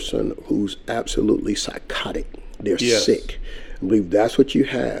person who's absolutely psychotic. They're sick. I believe that's what you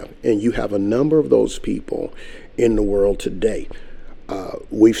have. And you have a number of those people in the world today.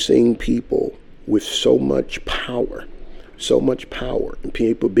 We've seen people with so much power, and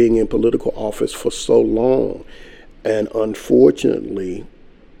people being in political office for so long. And unfortunately,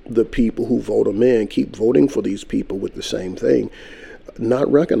 the people who vote them in keep voting for these people with the same thing,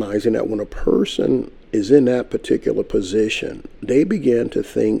 not recognizing that when a person is in that particular position, they begin to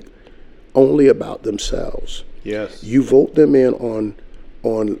think only about themselves. Yes. You vote them in on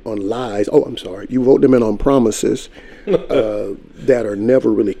lies. Oh, I'm sorry. You vote them in on promises that are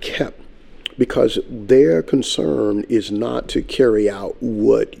never really kept, because their concern is not to carry out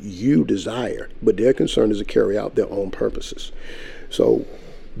what you desire, but their concern is to carry out their own purposes. So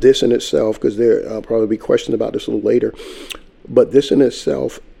this in itself, because I'll probably be questioned about this a little later, but this in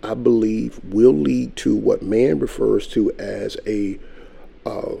itself, I believe, will lead to what man refers to as a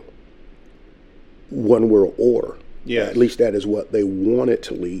one world order. Yes. At least that is what they want it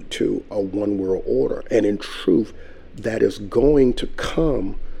to lead to, a one world order. And in truth, that is going to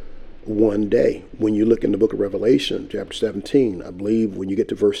come one day. When you look in the book of Revelation, chapter 17, I believe when you get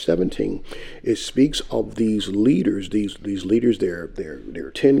to verse 17, it speaks of these leaders. These leaders, there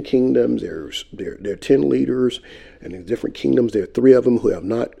are 10 kingdoms. There are 10 leaders, and in different kingdoms, there are 3 of them who have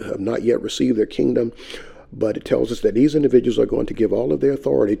not yet received their kingdom. But it tells us that these individuals are going to give all of their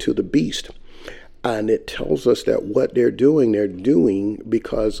authority to the beast. And it tells us that what they're doing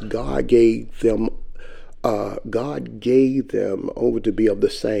because God gave them over to be of the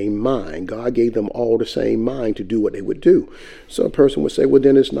same mind. God gave them all the same mind to do what they would do. So a person would say, well,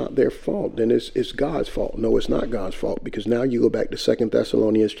 then it's not their fault. Then it's God's fault. No, it's not God's fault, because now you go back to 2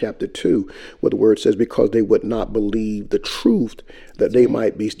 Thessalonians chapter 2, where the word says, because they would not believe the truth that they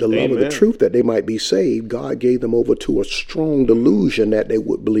might be, the love of the truth that they might be saved, God gave them over to a strong delusion that they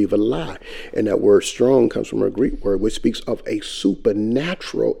would believe a lie. And that word strong comes from a Greek word which speaks of a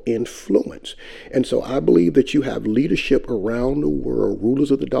supernatural influence. And so I believe that you have leadership around the world,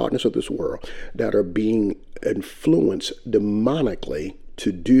 rulers of the darkness of this world, that are being influenced demonically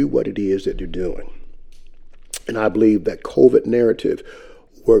to do what it is that they're doing. And I believe that COVID narrative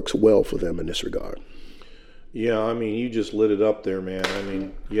works well for them in this regard. Yeah, I mean, you just lit it up there, man. I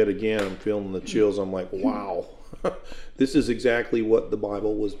mean, yet again, I'm feeling the chills. I'm like, wow, this is exactly what the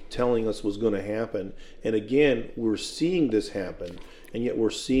Bible was telling us was going to happen. And again, we're seeing this happen, and yet we're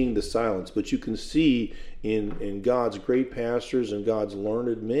seeing the silence. But you can see in God's great pastors and God's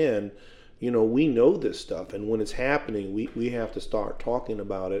learned men, we know this stuff. And when it's happening, we have to start talking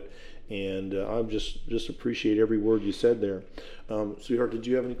about it. And I just appreciate every word you said there. Sweetheart, did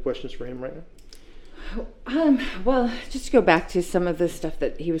you have any questions for him right now? Well, just to go back to some of the stuff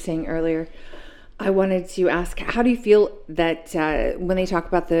that he was saying earlier, I wanted to ask, how do you feel that when they talk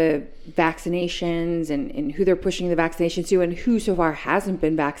about the vaccinations and who they're pushing the vaccinations to, and who so far hasn't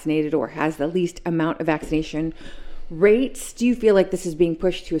been vaccinated or has the least amount of vaccination rates, do you feel like this is being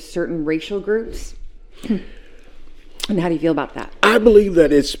pushed to a certain racial groups? And how do you feel about that? I believe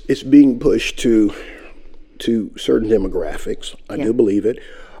that it's being pushed to certain demographics. I do believe it.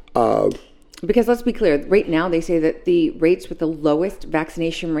 Because let's be clear, right now they say that the rates with the lowest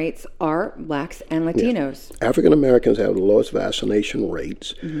vaccination rates are blacks and Latinos. Yes. African Americans have the lowest vaccination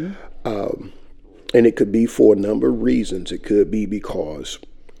rates. Mm-hmm. And it could be for a number of reasons. It could be because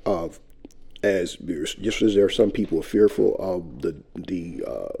of, just as there are some people who are fearful of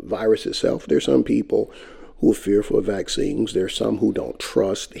the virus itself, there's some people who are fearful of vaccines. There are some who don't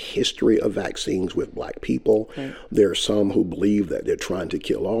trust the history of vaccines with black people. Right. There are some who believe that they're trying to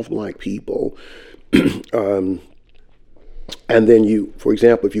kill off black people. And then for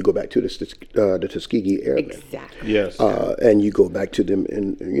example, if you go back to the Tuskegee Airmen, exactly, yes, and you go back to them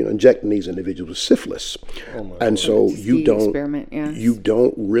and injecting these individuals with syphilis, and so you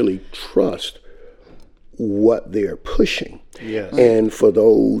don't really trust what they're pushing. Yes. And for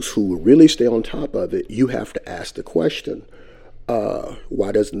those who really stay on top of it, you have to ask the question: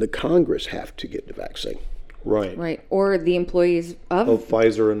 why doesn't the Congress have to get the vaccine? Right. Or the employees of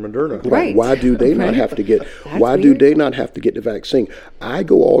Pfizer and Moderna. Right. Why do they not have to get? Why do they not have to get the vaccine? I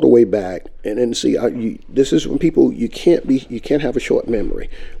go all the way back and see. This is when people you can't have a short memory.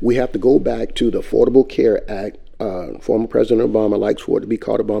 We have to go back to the Affordable Care Act. Former President Obama likes for it to be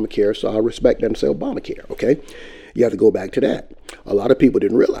called Obamacare, so I respect that and say Obamacare. Okay, you have to go back to that. A lot of people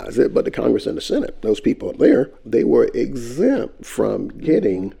didn't realize it, but the Congress and the Senate, those people up there, they were exempt from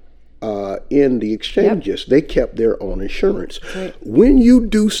getting. In the exchanges, they kept their own insurance. Right. When you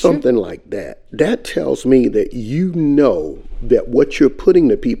do something like that, that tells me that you know that what you're putting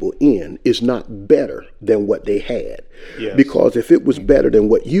the people in is not better than what they had. Yes. Because if it was better than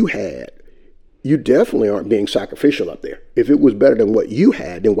what you had, you definitely aren't being sacrificial up there. If it was better than what you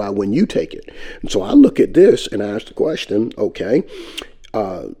had, then why wouldn't you take it? And so I look at this and I ask the question, okay,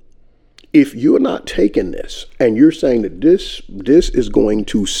 if you're not taking this and you're saying that this is going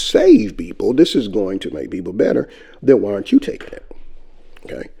to save people, this is going to make people better, then why aren't you taking it?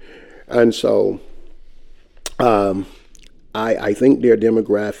 Okay. And so I think there are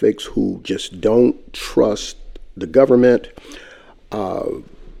demographics who just don't trust the government.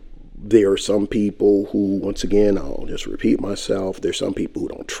 There are some people who, once again, I'll just repeat myself, there's some people who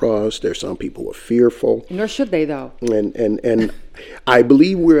don't trust, there's some people who are fearful. Nor should they, though. And I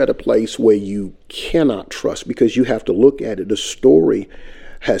believe we're at a place where you cannot trust because you have to look at it. The story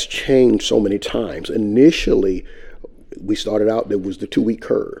has changed so many times. Initially, we started out, there was the 2-week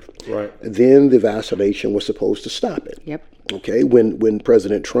curve. Right. Then the vaccination was supposed to stop it. Yep. Okay, when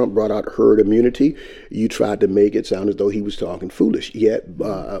President Trump brought out herd immunity, you tried to make it sound as though he was talking foolish. Yet,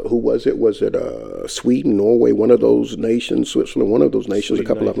 who was it? Was it Sweden, Norway, one of those nations, Switzerland, one of those nations, Sweden, a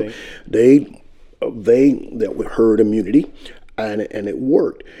couple of them? They were herd immunity, and it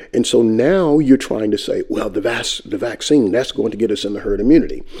worked. And so now you're trying to say, well, the vaccine, that's going to get us in the herd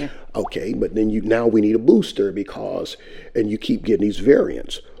immunity. Yeah. Okay, but then now we need a booster and you keep getting these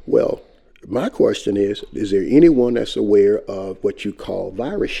variants. Well, my question is there anyone that's aware of what you call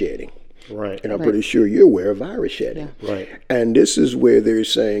virus shedding? Right. And I'm pretty sure you're aware of virus shedding. Yeah. Right. And this is where they're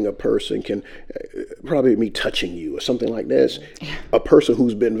saying a person can, probably me touching you or something like this, a person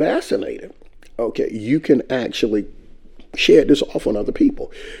who's been vaccinated, okay, you can actually shed this off on other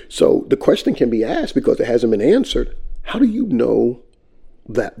people. So the question can be asked because it hasn't been answered. How do you know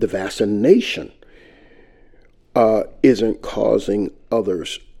that the vaccination isn't causing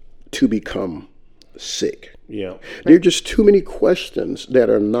others to become sick? Yeah. There are just too many questions that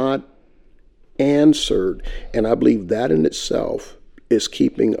are not answered, and I believe that in itself is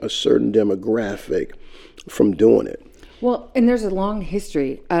keeping a certain demographic from doing it. Well, and there's a long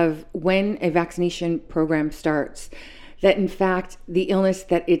history of when a vaccination program starts, that in fact the illness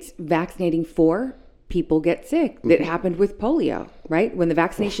that it's vaccinating for, people get sick. That happened with polio, right? When the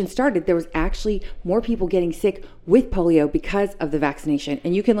vaccination started, there was actually more people getting sick with polio because of the vaccination.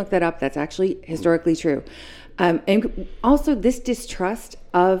 And you can look that up. That's actually historically true. And also this distrust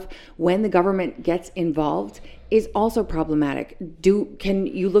of when the government gets involved is also problematic. Can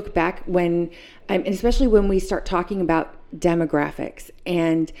you look back when, and especially when we start talking about demographics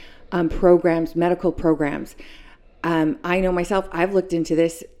and programs, medical programs. I know myself, I've looked into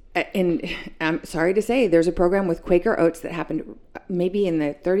this. And I'm sorry to say, there's a program with Quaker Oats that happened maybe in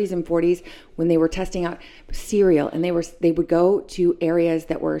the 30s and 40s when they were testing out cereal, and they would go to areas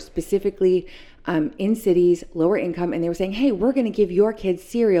that were specifically in cities, lower income, and they were saying, hey, we're going to give your kids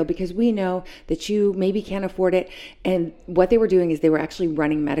cereal because we know that you maybe can't afford it. And what they were doing is they were actually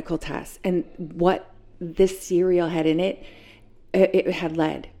running medical tests, and what this cereal had in it, it had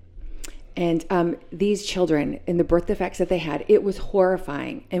lead. And these children and the birth defects that they had, it was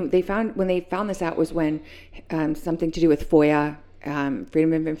horrifying. And when they found this out was when something to do with FOIA,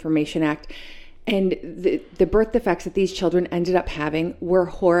 Freedom of Information Act, and the birth defects that these children ended up having were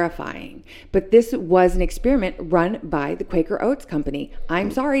horrifying. But this was an experiment run by the Quaker Oats Company.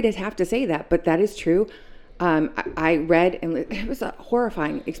 I'm sorry to have to say that, but that is true. I read, and it was a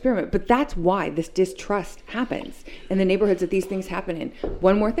horrifying experiment, but that's why this distrust happens in the neighborhoods that these things happen in.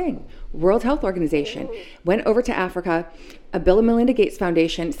 One more thing, World Health Organization went over to Africa. A Bill and Melinda Gates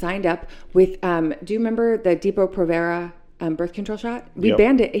Foundation signed up with, do you remember the Depo-Provera birth control shot? We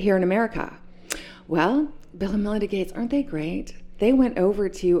banned it here in America. Well, Bill and Melinda Gates, aren't they great? They went over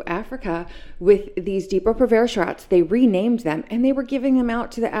to Africa with these Depo-Provera shots. They renamed them, and they were giving them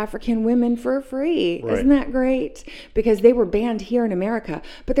out to the African women for free. Right. Isn't that great? Because they were banned here in America.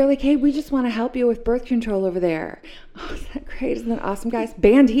 But they're like, hey, we just want to help you with birth control over there. Oh, isn't that great? Isn't that awesome, guys?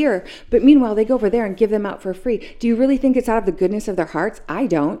 Banned here. But meanwhile, they go over there and give them out for free. Do you really think it's out of the goodness of their hearts? I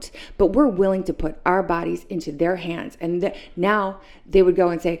don't. But we're willing to put our bodies into their hands. And now they would go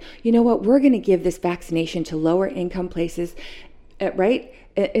and say, you know what? We're going to give this vaccination to lower income places. Right?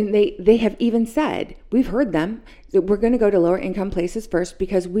 And they have even said, we've heard them, that we're going to go to lower income places first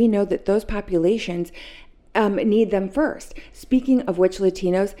because we know that those populations need them first. Speaking of which,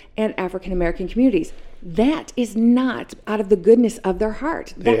 Latinos and African American communities, that is not out of the goodness of their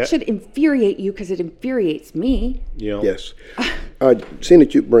heart. That should infuriate you because it infuriates me. Yeah. Yes. Seeing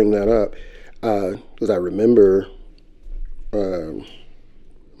that you bring that up, because I remember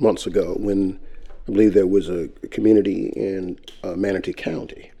months ago when I believe there was a community in Manatee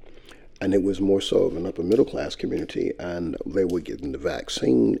County, and it was more so of an upper middle class community, and they were getting the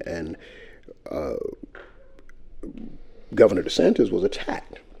vaccine, and Governor DeSantis was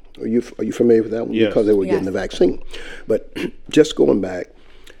attacked. Are you familiar with that one? Yes. Because they were getting the vaccine. But just going back,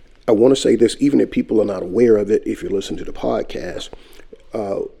 I want to say this, even if people are not aware of it, if you listen to the podcast,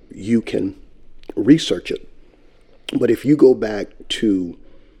 you can research it. But if you go back to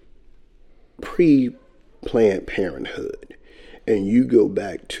pre-Planned Parenthood, and you go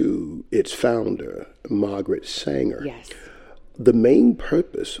back to its founder, Margaret Sanger, yes, the main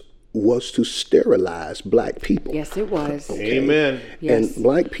purpose was to sterilize black people. Yes, it was. Okay? Amen. Yes. And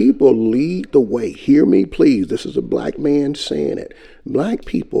black people lead the way. Hear me, please. This is a black man saying it. Black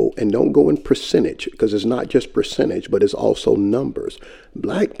people, and don't go in percentage, because it's not just percentage, but it's also numbers.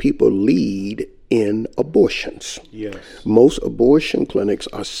 Black people lead in abortions. Yes. Most abortion clinics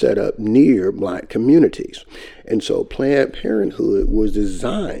are set up near black communities. And so Planned Parenthood was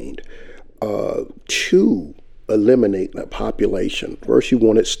designed to eliminate that population. First, you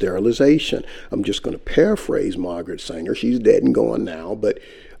wanted sterilization. I'm just going to paraphrase Margaret Sanger. She's dead and gone now, but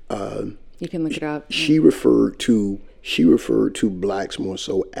you can look it up. She referred to blacks more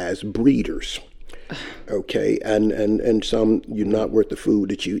so as breeders. Okay, and some, you're not worth the food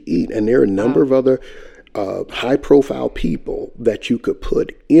that you eat. And there are a number of other high-profile people that you could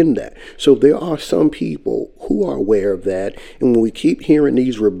put in that. So there are some people who are aware of that. And when we keep hearing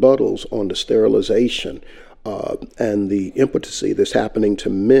these rebuttals on the sterilization and the impotency that's happening to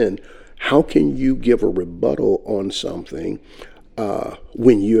men, how can you give a rebuttal on something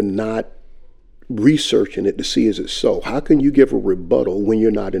when you're not researching it to see is it so? How can you give a rebuttal when you're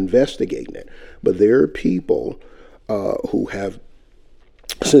not investigating it? But there are people who have,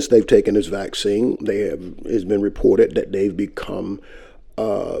 since they've taken this vaccine, it's been reported that they've become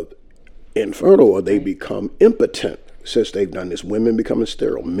infertile, or they become impotent since they've done this. Women becoming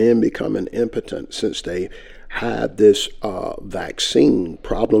sterile, men becoming impotent since they had this vaccine.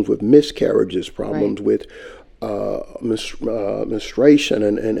 Problems with miscarriages, problems with menstruation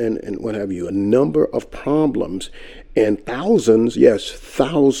and what have you, a number of problems, and thousands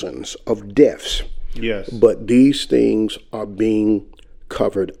of deaths. Yes. But these things are being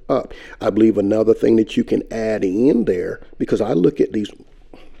covered up. I believe another thing that you can add in there, because I look at these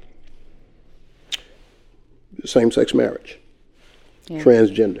same-sex marriage,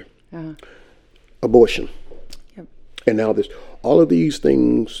 transgender, abortion, and now this, all of these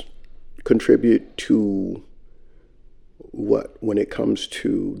things contribute to what, when it comes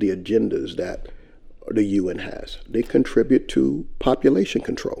to the agendas that the UN has? They contribute to population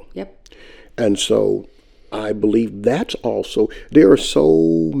control. Yep. And so I believe that's also, there are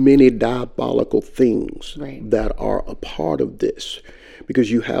so many diabolical things that are a part of this,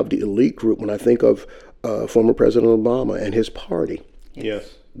 because you have the elite group. When I think of former President Obama and his party,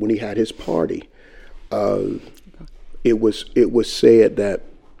 yes, when he had his party, it was said that,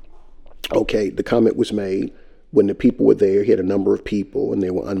 okay, the comment was made when the people were there, he had a number of people and they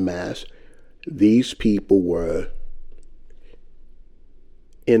were unmasked. These people were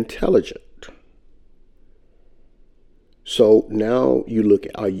intelligent. So now you're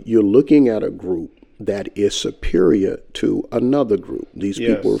looking at a group that is superior to another group. These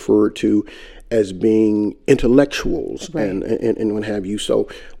people referred to as being intellectuals and what have you. So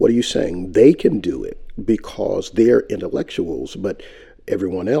what are you saying? They can do it because they're intellectuals, but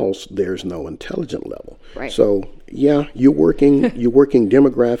everyone else, there's no intelligent level. Right. So yeah, you're working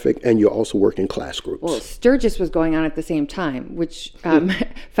demographic, and you're also working class groups. Well, Sturgis was going on at the same time, which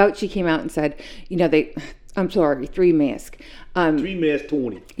Fauci came out and said, I'm sorry, 3 masks. 3 masks,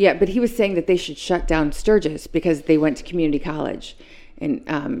 20. Yeah, but he was saying that they should shut down Sturgis because they went to community college.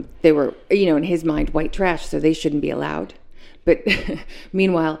 And they were, in his mind, white trash, so they shouldn't be allowed. But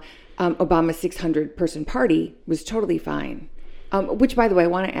meanwhile, Obama's 600-person party was totally fine. Which, by the way, I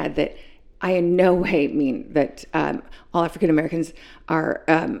want to add that I in no way mean that all African Americans are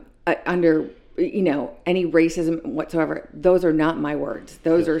under, any racism whatsoever. Those are not my words.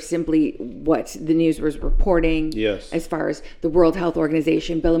 Those are simply what the news was reporting. Yes. As far as the World Health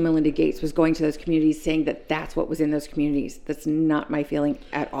Organization, Bill and Melinda Gates was going to those communities saying that that's what was in those communities. That's not my feeling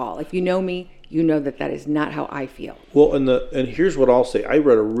at all. If you know me, you know that is not how I feel. Well, and here's what I'll say. I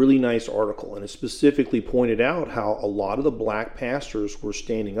read a really nice article, and it specifically pointed out how a lot of the black pastors were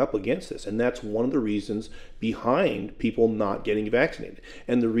standing up against this, and that's one of the reasons behind people not getting vaccinated.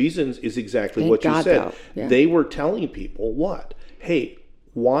 And the reasons is exactly what you said. Yeah. They were telling people what? Hey,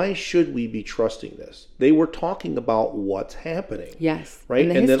 why should we be trusting this? They were talking about what's happening. Yes. Right?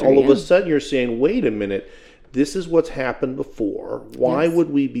 And history, then all of a sudden you're saying, wait a minute, this is what's happened before. Why would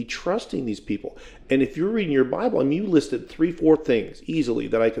we be trusting these people? And if you're reading your Bible, you listed 3-4 things easily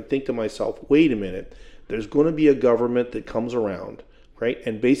that I could think to myself, wait a minute, there's going to be a government that comes around, right?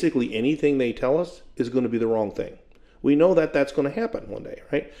 And basically anything they tell us is going to be the wrong thing. We know that that's going to happen one day,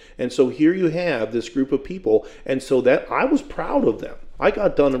 right? And so here you have this group of people. And so that I was proud of them. I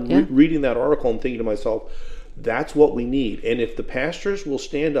got done reading that article and thinking to myself, that's what we need. And if the pastors will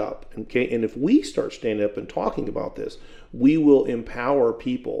stand up, okay, and if we start standing up and talking about this, we will empower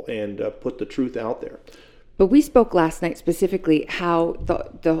people and put the truth out there. But we spoke last night specifically how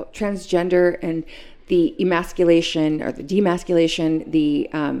the transgender and the emasculation or the demasculation,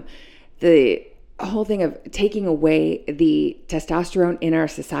 the whole thing of taking away the testosterone in our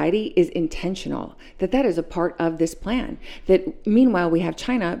society is intentional, that is a part of this plan. That meanwhile, we have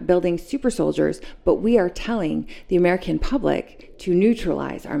China building super soldiers, but we are telling the American public to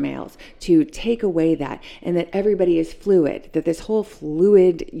neutralize our males, to take away that, and that everybody is fluid, that this whole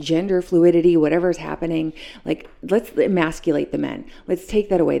fluid, gender fluidity, whatever is happening, like, let's emasculate the men. Let's take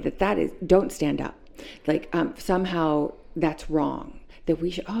that away, that is, don't stand up. Like, somehow that's wrong. That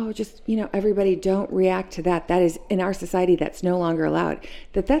we should, everybody don't react to that. That is, in our society, that's no longer allowed.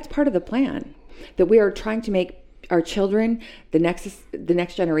 That's part of the plan. That we are trying to make our children, the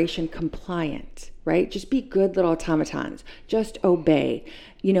next generation, compliant, right? Just be good little automatons. Just obey,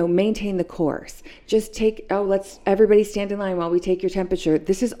 maintain the course. Just let's everybody stand in line while we take your temperature.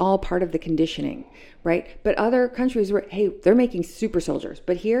 This is all part of the conditioning, right? But other countries they're making super soldiers.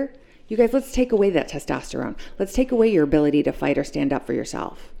 But here, you guys, let's take away that testosterone. Let's take away your ability to fight or stand up for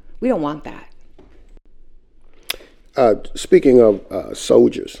yourself. We don't want that. Speaking of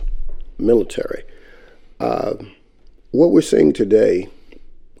soldiers, military, what we're seeing today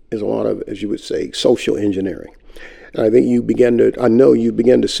is a lot of, as you would say, social engineering. And I think you began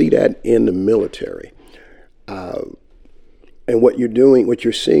to see that in the military. And what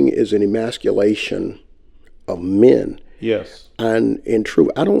you're seeing is an emasculation of men. Yes. And in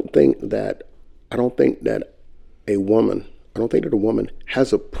truth, I don't think that a woman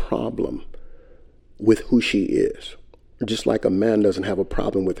has a problem with who she is, just like a man doesn't have a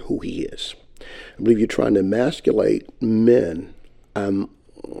problem with who he is. I believe you're trying to emasculate men. In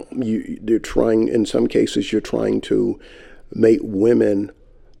some cases, you're trying to make women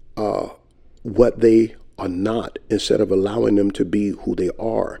what they are not, instead of allowing them to be who they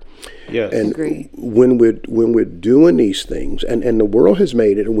are. Yes. And agree. when we're doing these things, and the world has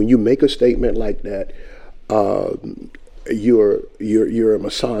made it, and when you make a statement like that, you're a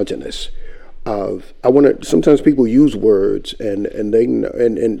misogynist. Sometimes people use words, and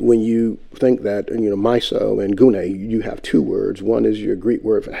when you think that, miso and gune, you have 2 words. One is your Greek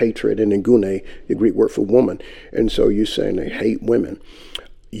word for hatred, and then gune, your Greek word for woman. And so you're saying they hate women.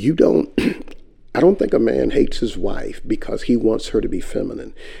 I don't think a man hates his wife because he wants her to be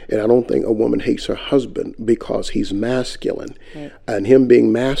feminine. And I don't think a woman hates her husband because he's masculine. Right. And him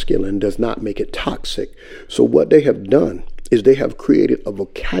being masculine does not make it toxic. So what they have done is they have created a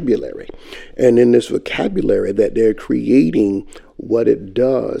vocabulary. And in this vocabulary that they're creating, what it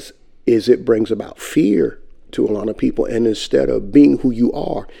does is it brings about fear to a lot of people. And instead of being who you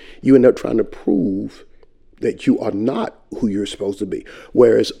are, you end up trying to prove that you are not who you're supposed to be.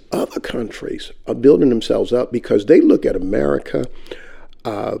 Whereas other countries are building themselves up because they look at America,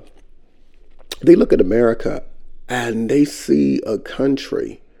 and they see a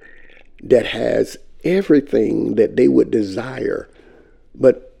country that has everything that they would desire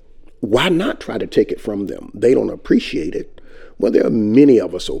But why not try to take it from them? They don't appreciate it. Well, there are many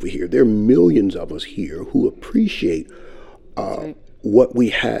of us over here. There are millions of us here who appreciate what we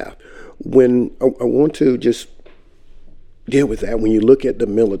have. When I want to just deal with that, when you look at the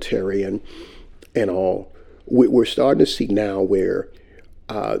military and all, we're starting to see now where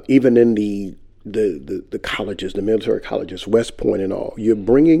even in the colleges, the military colleges, West Point and all, you're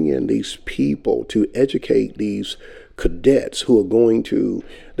bringing in these people to educate these cadets who are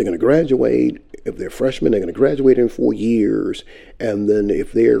they're going to graduate. If they're freshmen, they're going to graduate in 4 years. And then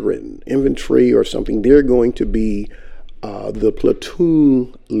if they're in infantry or something, they're going to be the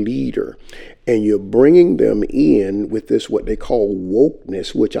platoon leader. And you're bringing them in with this, what they call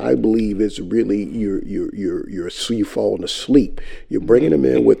wokeness, which I believe is really you falling asleep. You're bringing them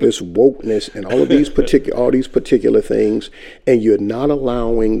in with this wokeness and all these particular things, and you're not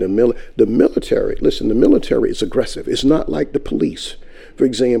allowing the military. Listen, the military is aggressive. It's not like the police. For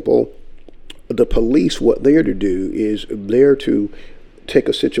example, the police, what they're to do is they're to take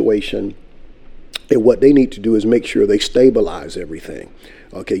a situation, and what they need to do is make sure they stabilize everything.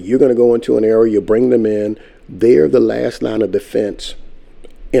 Okay, you're going to go into an area, you bring them in. They're the last line of defense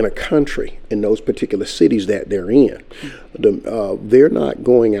in a country, in those particular cities that they're in. They're not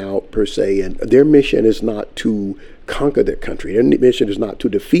going out per se, and their mission is not to conquer their country. Their mission is not to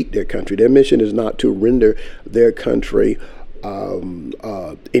defeat their country. Their mission is not to render their country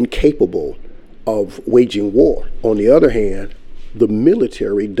incapable of waging war. On the other hand, the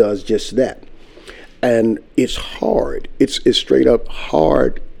military does just that. And it's hard. It's straight up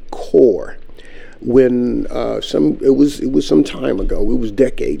hardcore. When it was some time ago. It was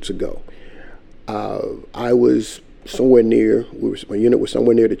decades ago. I was somewhere near. My unit was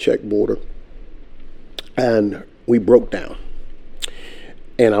somewhere near the Czech border, and we broke down.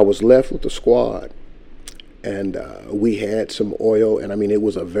 And I was left with the squad, and we had some oil. And I mean, it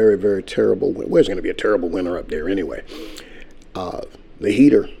was a very, very terrible winter. Well, it's going to be a terrible winter up there anyway. The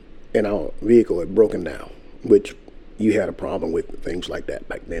heater in our vehicle had broken down, which you had a problem with things like that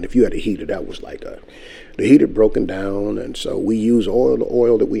back then. If you had a heater, that was like the heater broken down, and so we used the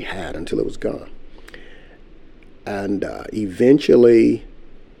oil that we had until it was gone. And eventually,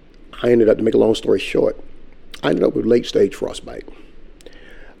 I ended up, to make a long story short, I ended up with late stage frostbite.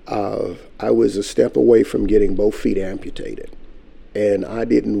 I was a step away from getting both feet amputated, and I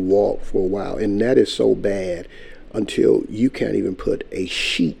didn't walk for a while, and that is so bad until you can't even put a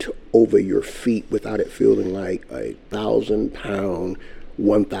sheet over your feet without it feeling like a 1,000-pound,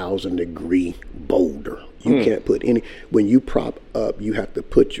 1,000-degree boulder. You can't put any. When you prop up, you have to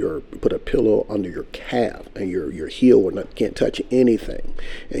put a pillow under your calf, and your heel can't touch anything,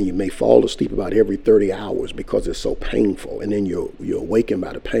 and you may fall asleep about every 30 hours because it's so painful, and then you're awakened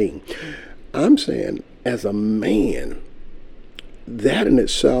by the pain. I'm saying, as a man, that in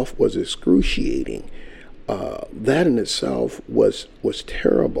itself was excruciating. That in itself was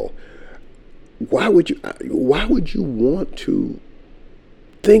terrible. Why would you want to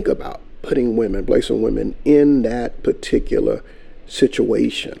think about placing women in that particular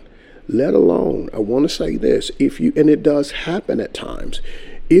situation? Let alone, I want to say this, and it does happen at times,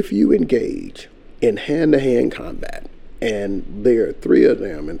 if you engage in hand-to-hand combat, and there are 3 of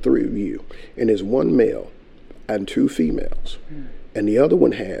them and 3 of you, and there's 1 male and 2 females, and the other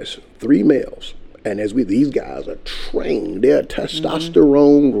one has 3 males. And these guys are trained, they're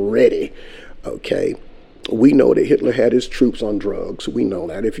testosterone ready. Okay, we know that Hitler had his troops on drugs. We know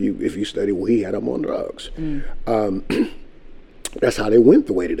that if you study, well, he had them on drugs. That's how they went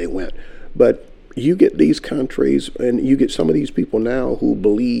the way that they went. But you get these countries, and you get some of these people now who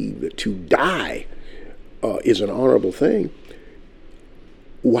believe that to die is an honorable thing.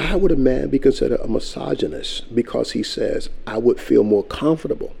 Why would a man be considered a misogynist because he says, I would feel more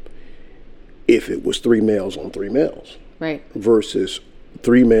comfortable if it was 3 males on 3 males, right, versus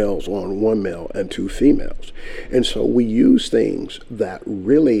 3 males on 1 male and 2 females? And so we use things that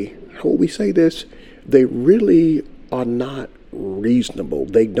really, how will we say this? They really are not reasonable.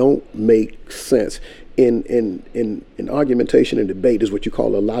 They don't make sense. In argumentation and debate is what you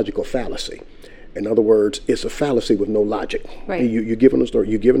call a logical fallacy. In other words, it's a fallacy with no logic. Right. You're giving a story.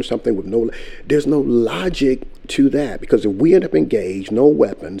 You're giving something with there's no logic to that, because if we end up engaged, no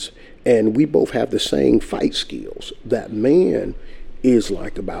weapons, and we both have the same fight skills, that man is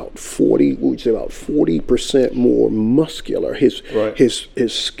like about 40% more muscular. His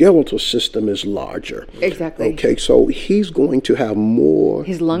skeletal system is larger. Exactly. Okay, so he's going to have more.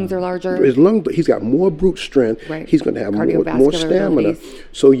 His lungs are larger. He's got more brute strength. Right. He's going to have more stamina. Abilities.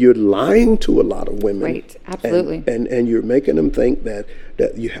 So you're lying to a lot of women. Right. Absolutely. And you're making them think that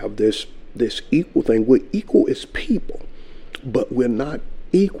you have this equal thing. We're equal as people. but we're not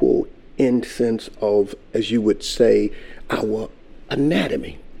equal in sense of, as you would say, our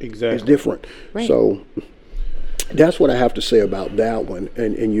anatomy. Exactly. It's different. Right. So that's what I have to say about that one.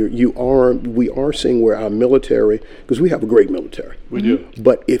 And we are seeing where our military, because we have a great military. We do.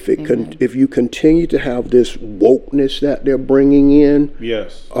 But if you continue to have this wokeness that they're bringing in,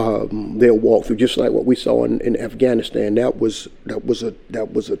 Yes. they'll walk through, just like what we saw in Afghanistan. That was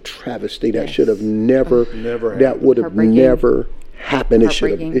a travesty. That should have never that would have never happened.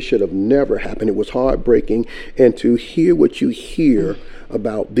 It should have never happened. It was heartbreaking. And to hear what you hear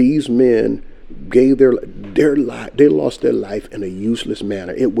about these men gave their life, they lost their life in a useless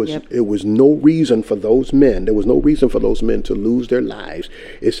manner. It was no reason for those men. There was no reason for those men to lose their lives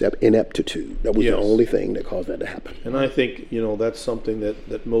except ineptitude. That was the only thing that caused that to happen. And I think, that's something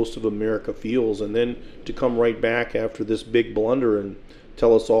that most of America feels. And then to come right back after this big blunder and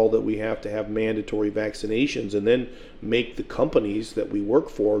tell us all that we have to have mandatory vaccinations, and then make the companies that we work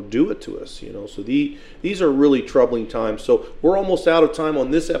for do it to us, So these are really troubling times. So we're almost out of time on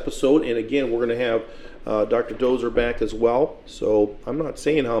this episode, and again, we're going to have Dr. Dozier back as well. So I'm not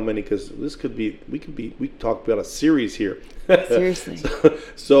saying how many, because this could be we could talk about a series here. Seriously.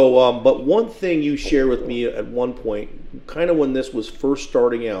 But one thing you shared with me at one point, kind of when this was first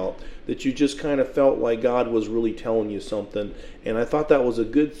starting out, that you just kind of felt like God was really telling you something, and I thought that was a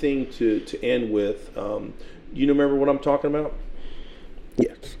good thing to end with. You remember what I'm talking about?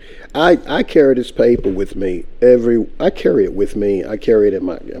 Yes. I carry this paper with me I carry it with me. I carry it in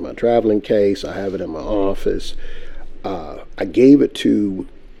my traveling case. I have it in my office. I gave it to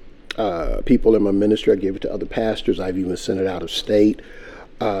people in my ministry. I gave it to other pastors. I've even sent it out of state.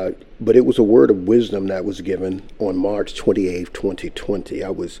 But it was a word of wisdom that was given on March 28th, 2020. I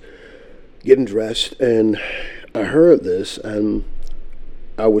was getting dressed and I heard this, and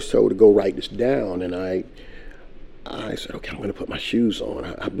I was told to go write this down, and I said, okay, I'm going to put my shoes on.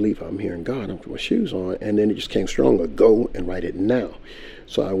 I believe I'm hearing God. I'm putting my shoes on. And then it just came stronger. Go and write it now.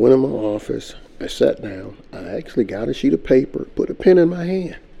 So I went in my office. I sat down. I actually got a sheet of paper, put a pen in my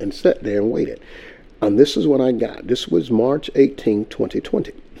hand, and sat there and waited. And this is what I got. This was March 18,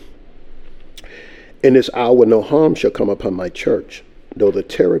 2020. In this hour, no harm shall come upon my church. Though the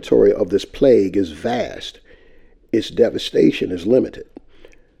territory of this plague is vast, its devastation is limited.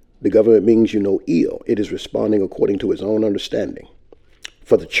 The government means you no ill. It is responding according to its own understanding.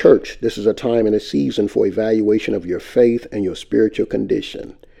 For the church, this is a time and a season for evaluation of your faith and your spiritual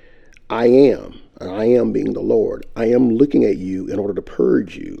condition. I am being the Lord. I am looking at you in order to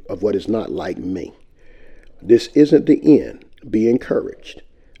purge you of what is not like me. This isn't the end. Be encouraged.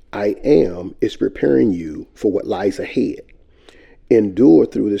 I am is preparing you for what lies ahead. Endure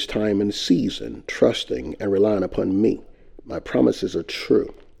through this time and season, trusting and relying upon me. My promises are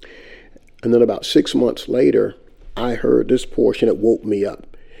true. And then about 6 months later, I heard this portion that woke me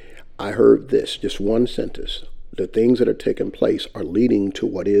up. I heard this, just one sentence. The things that are taking place are leading to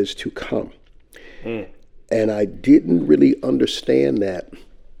what is to come. And I didn't really understand that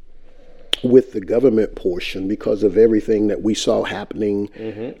with the government portion because of everything that we saw happening,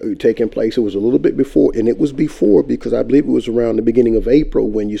 taking place. It was a little bit before, and it was before because I believe it was around the beginning of April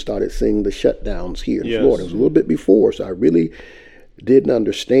when you started seeing the shutdowns here in Florida. It was a little bit before, so I really didn't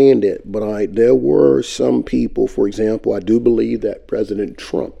understand it, but there were some people, for example, I do believe that President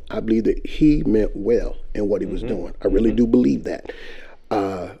Trump, I believe that he meant well in what he was doing. I really do believe that.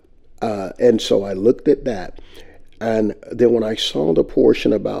 And so I looked at that, and then when I saw the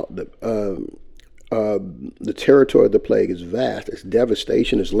portion about the territory of the plague is vast, its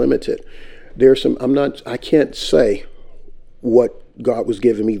devastation is limited. There's some, I can't say what God was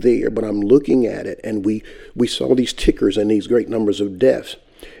giving me there, but I'm looking at it, and we saw these tickers and these great numbers of deaths,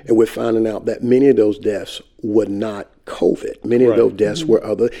 and we're finding out that many of those deaths were not COVID. Many of those deaths were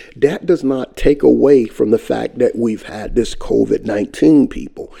other. That does not take away from the fact that we've had this COVID-19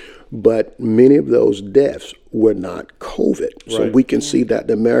 people, but many of those deaths were not COVID. So we can see that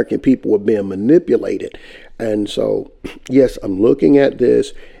the American people were being manipulated. And so, yes, I'm looking at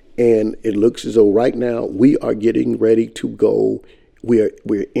this, and it looks as though right now we are getting ready to go.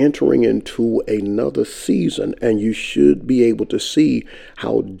 We're entering into another season, and you should be able to see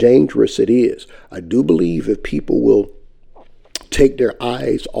how dangerous it is. I do believe if people will take their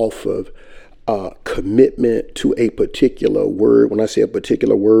eyes off of commitment to a particular word, when I say a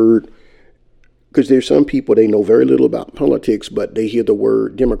particular word, because there's some people, they know very little about politics, but they hear the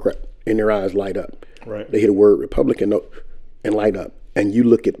word Democrat and their eyes light up. They hear the word Republican and light up. And you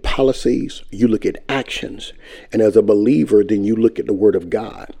look at policies, you look at actions, and as a believer, then you look at the Word of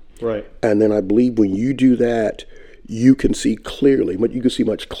God. And then I believe when you do that, you can see clearly, but you can see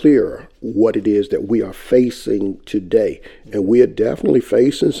much clearer what it is that we are facing today. And we are definitely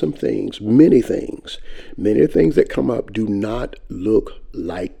facing some things, many things that come up do not look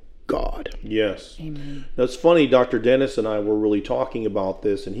like God. Yes. Amen. Now, it's funny, Dr. Dennis and I were really talking about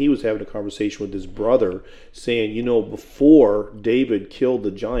this, and he was having a conversation with his brother saying, before David killed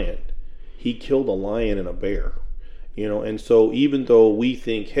the giant, he killed a lion and a bear. And so even though we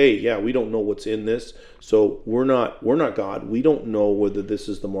think, hey, yeah, we don't know what's in this, so we're not God. We don't know whether this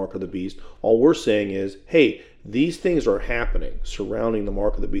is the mark of the beast. All we're saying is, hey, these things are happening surrounding the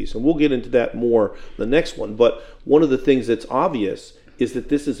mark of the beast. And we'll get into that more the next one. But one of the things that's obvious is that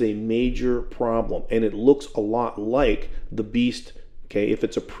this is a major problem, and it looks a lot like the beast. Okay, if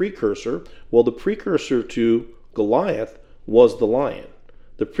it's a precursor, well, the precursor to Goliath was the lion.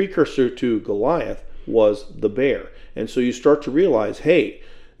 The precursor to Goliath was the bear. And so you start to realize, hey,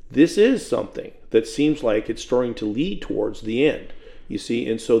 this is something that seems like it's starting to lead towards the end. You see,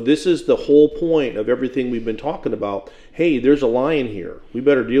 and so this is the whole point of everything we've been talking about. Hey, there's a lion here. We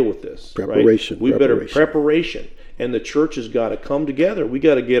better deal with this. Preparation. Right? Preparation. And the church has got to come together. We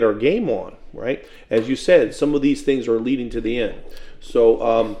got to get our game on, right? As you said, some of these things are leading to the end.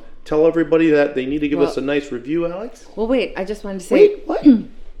 So tell everybody that they need to give us a nice review, Alex. Well, wait, I just wanted to say, What?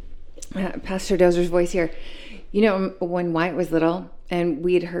 Pastor Dozier's voice here. When Wyatt was little and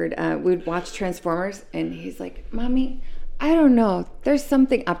we'd watch Transformers, and he's like, Mommy, I don't know. There's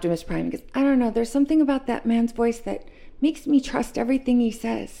something, Optimus Prime, because I don't know. There's something about that man's voice that makes me trust everything he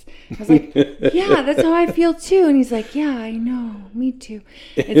says. I was like, yeah, that's how I feel too. And he's like, yeah, I know, me too.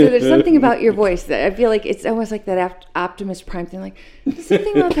 And so there's something about your voice that I feel like it's almost like that Optimus Prime thing. Like, there's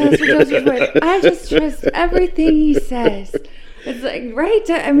something about Pastor Dozier's voice. I just trust everything he says. It's like, right?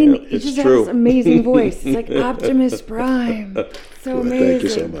 I mean, he just has this amazing voice. It's like Optimus Prime. So amazing. Thank you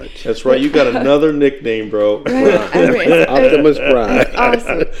so much. That's right. You got another nickname, bro. Right? Optimus Prime. That's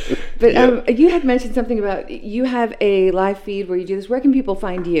awesome. But you had mentioned something about you have a live feed where you do this. Where can people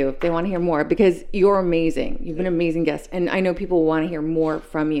find you if they want to hear more? Because you're amazing. You've been an amazing guest. And I know people want to hear more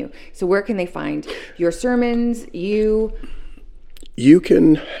from you. So where can they find your sermons, you? You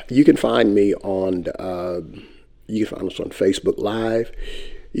can find me on... You can find us on Facebook Live.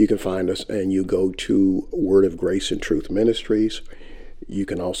 You can find us, and you go to Word of Grace and Truth Ministries. You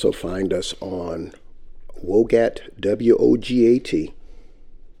can also find us on WOGAT, WOGAT,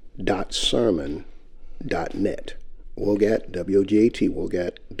 .sermon.net. WOGAT,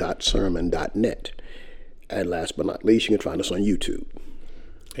 WOGAT, WOGAT.sermon.net. And last but not least, you can find us on YouTube.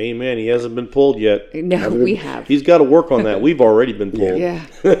 Amen. He hasn't been pulled yet. No, we have. He's got to work on that. We've already been pulled. Yeah.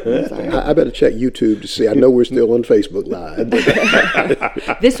 I better check YouTube to see. I know we're still on Facebook Live.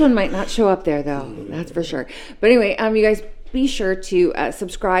 This one might not show up there, though. That's for sure. But anyway, you guys, be sure to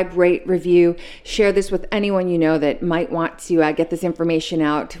subscribe, rate, review, share this with anyone you know that might want to get this information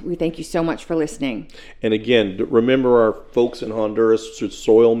out. We thank you so much for listening. And again, remember our folks in Honduras,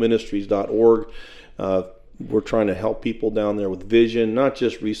 soilministries.org. We're trying to help people down there with vision, not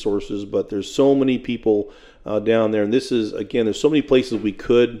just resources, but there's so many people down there. And this is, again, there's so many places we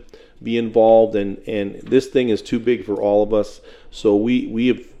could be involved, and this thing is too big for all of us. So we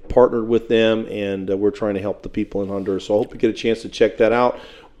have partnered with them, and we're trying to help the people in Honduras. So I hope you get a chance to check that out.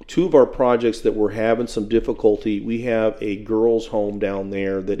 Two of our projects that we're having some difficulty, we have a girls' home down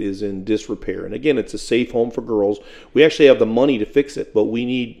there that is in disrepair. And again, it's a safe home for girls. We actually have the money to fix it, but we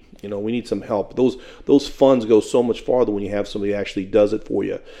need some help. Those funds go so much farther when you have somebody that actually does it for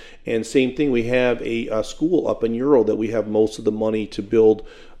you. And same thing, we have a school up in Euro that we have most of the money to build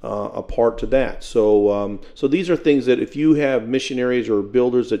a part to that. So these are things that if you have missionaries or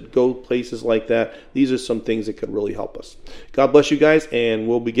builders that go places like that, these are some things that could really help us. God bless you guys, and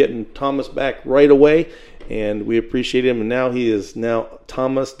we'll be getting Thomas back right away, and we appreciate him. And now he is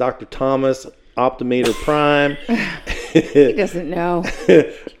Thomas, Dr. Thomas, Optimator Prime. He doesn't know.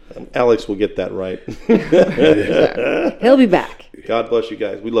 Alex will get that right. He'll be back. God bless you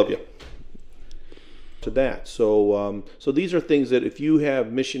guys. We love you. To that. So these are things that if you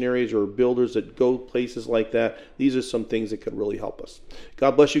have missionaries or builders that go places like that, these are some things that could really help us.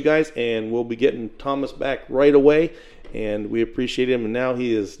 God bless you guys, and we'll be getting Thomas back right away, and we appreciate him. And now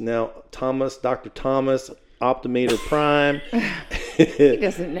he is Thomas, Dr. Thomas, Optimator Prime. He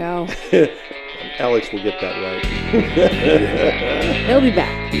doesn't know. Alex will get that right. He'll be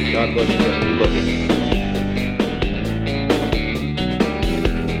back. God bless you guys. We love you.